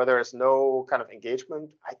answers where there is no kind of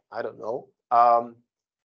engagement, I don't know.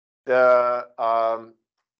 The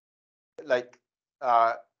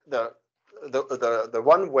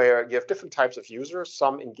one where you have different types of users,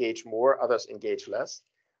 some engage more, others engage less.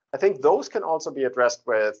 I think those can also be addressed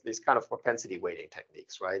with these kind of propensity weighting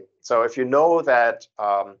techniques, right? So if you know that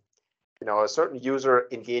a certain user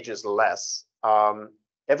engages less,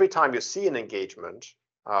 every time you see an engagement,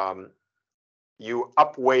 you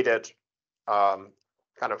upweight it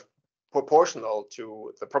kind of proportional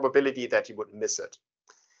to the probability that you would miss it.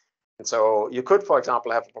 And so you could, for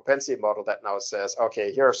example, have a propensity model that now says,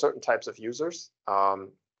 okay, here are certain types of users.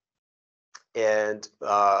 And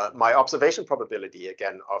my observation probability,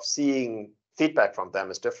 again, of seeing feedback from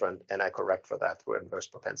them is different, and I correct for that through inverse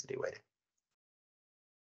propensity weighting.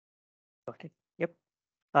 Okay. Yep.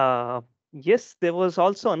 Yes, there was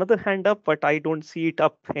also another hand up, but I don't see it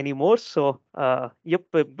up anymore. So, yep.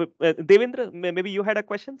 Devendra, maybe you had a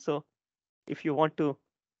question. So, if you want to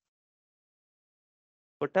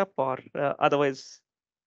put up, or otherwise.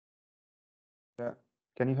 Yeah.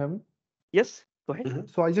 Can you hear me? Yes. Go ahead. Mm-hmm.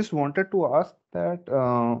 So I just wanted to ask that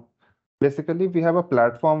basically we have a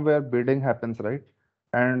platform where bidding happens, right?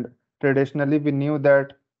 And traditionally we knew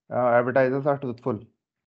that advertisers are truthful.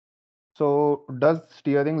 So does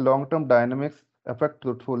steering long-term dynamics affect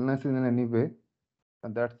truthfulness in any way?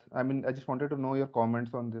 And I just wanted to know your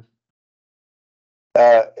comments on this.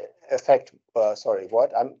 Sorry,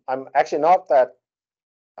 what? I'm actually not that.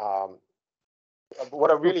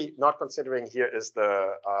 What I'm really not considering here is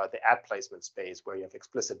the ad placement space where you have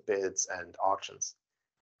explicit bids and auctions.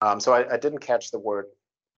 So I didn't catch the word.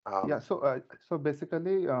 So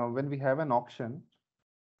basically, when we have an auction,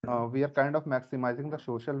 we are kind of maximizing the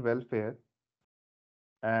social welfare,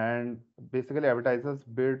 and basically advertisers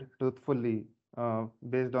bid truthfully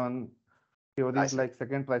based on theories like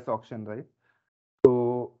second price auction, right?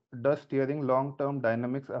 So does steering long-term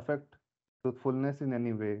dynamics affect truthfulness in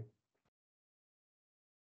any way?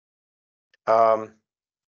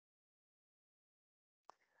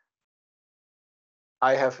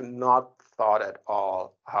 I have not thought at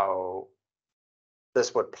all how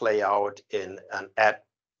this would play out in an ad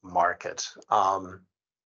market.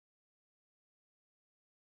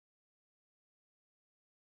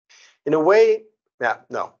 In a way,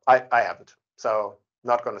 no, I haven't. So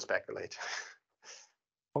not going to speculate.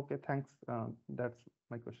 Okay, thanks. That's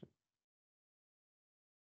my question.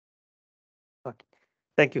 Okay.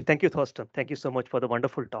 Thank you, Thorsten. Thank you so much for the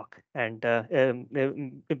wonderful talk and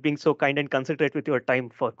being so kind and considerate with your time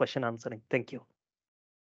for question answering. Thank you.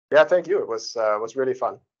 Yeah, thank you. It was really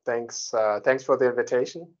fun. Thanks for the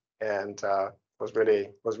invitation, and was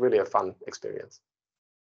really a fun experience.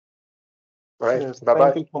 All right, yes,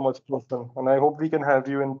 bye-bye. Thank you so much, Thorsten, and I hope we can have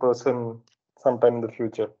you in person sometime in the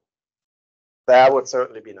future. That would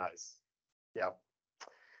certainly be nice. Yeah.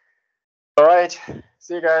 All right.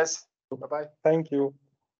 See you guys. Bye-bye. Thank you.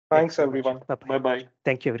 Thanks, everyone. Bye-bye. Bye-bye.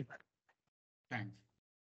 Thank you, everyone. Thanks.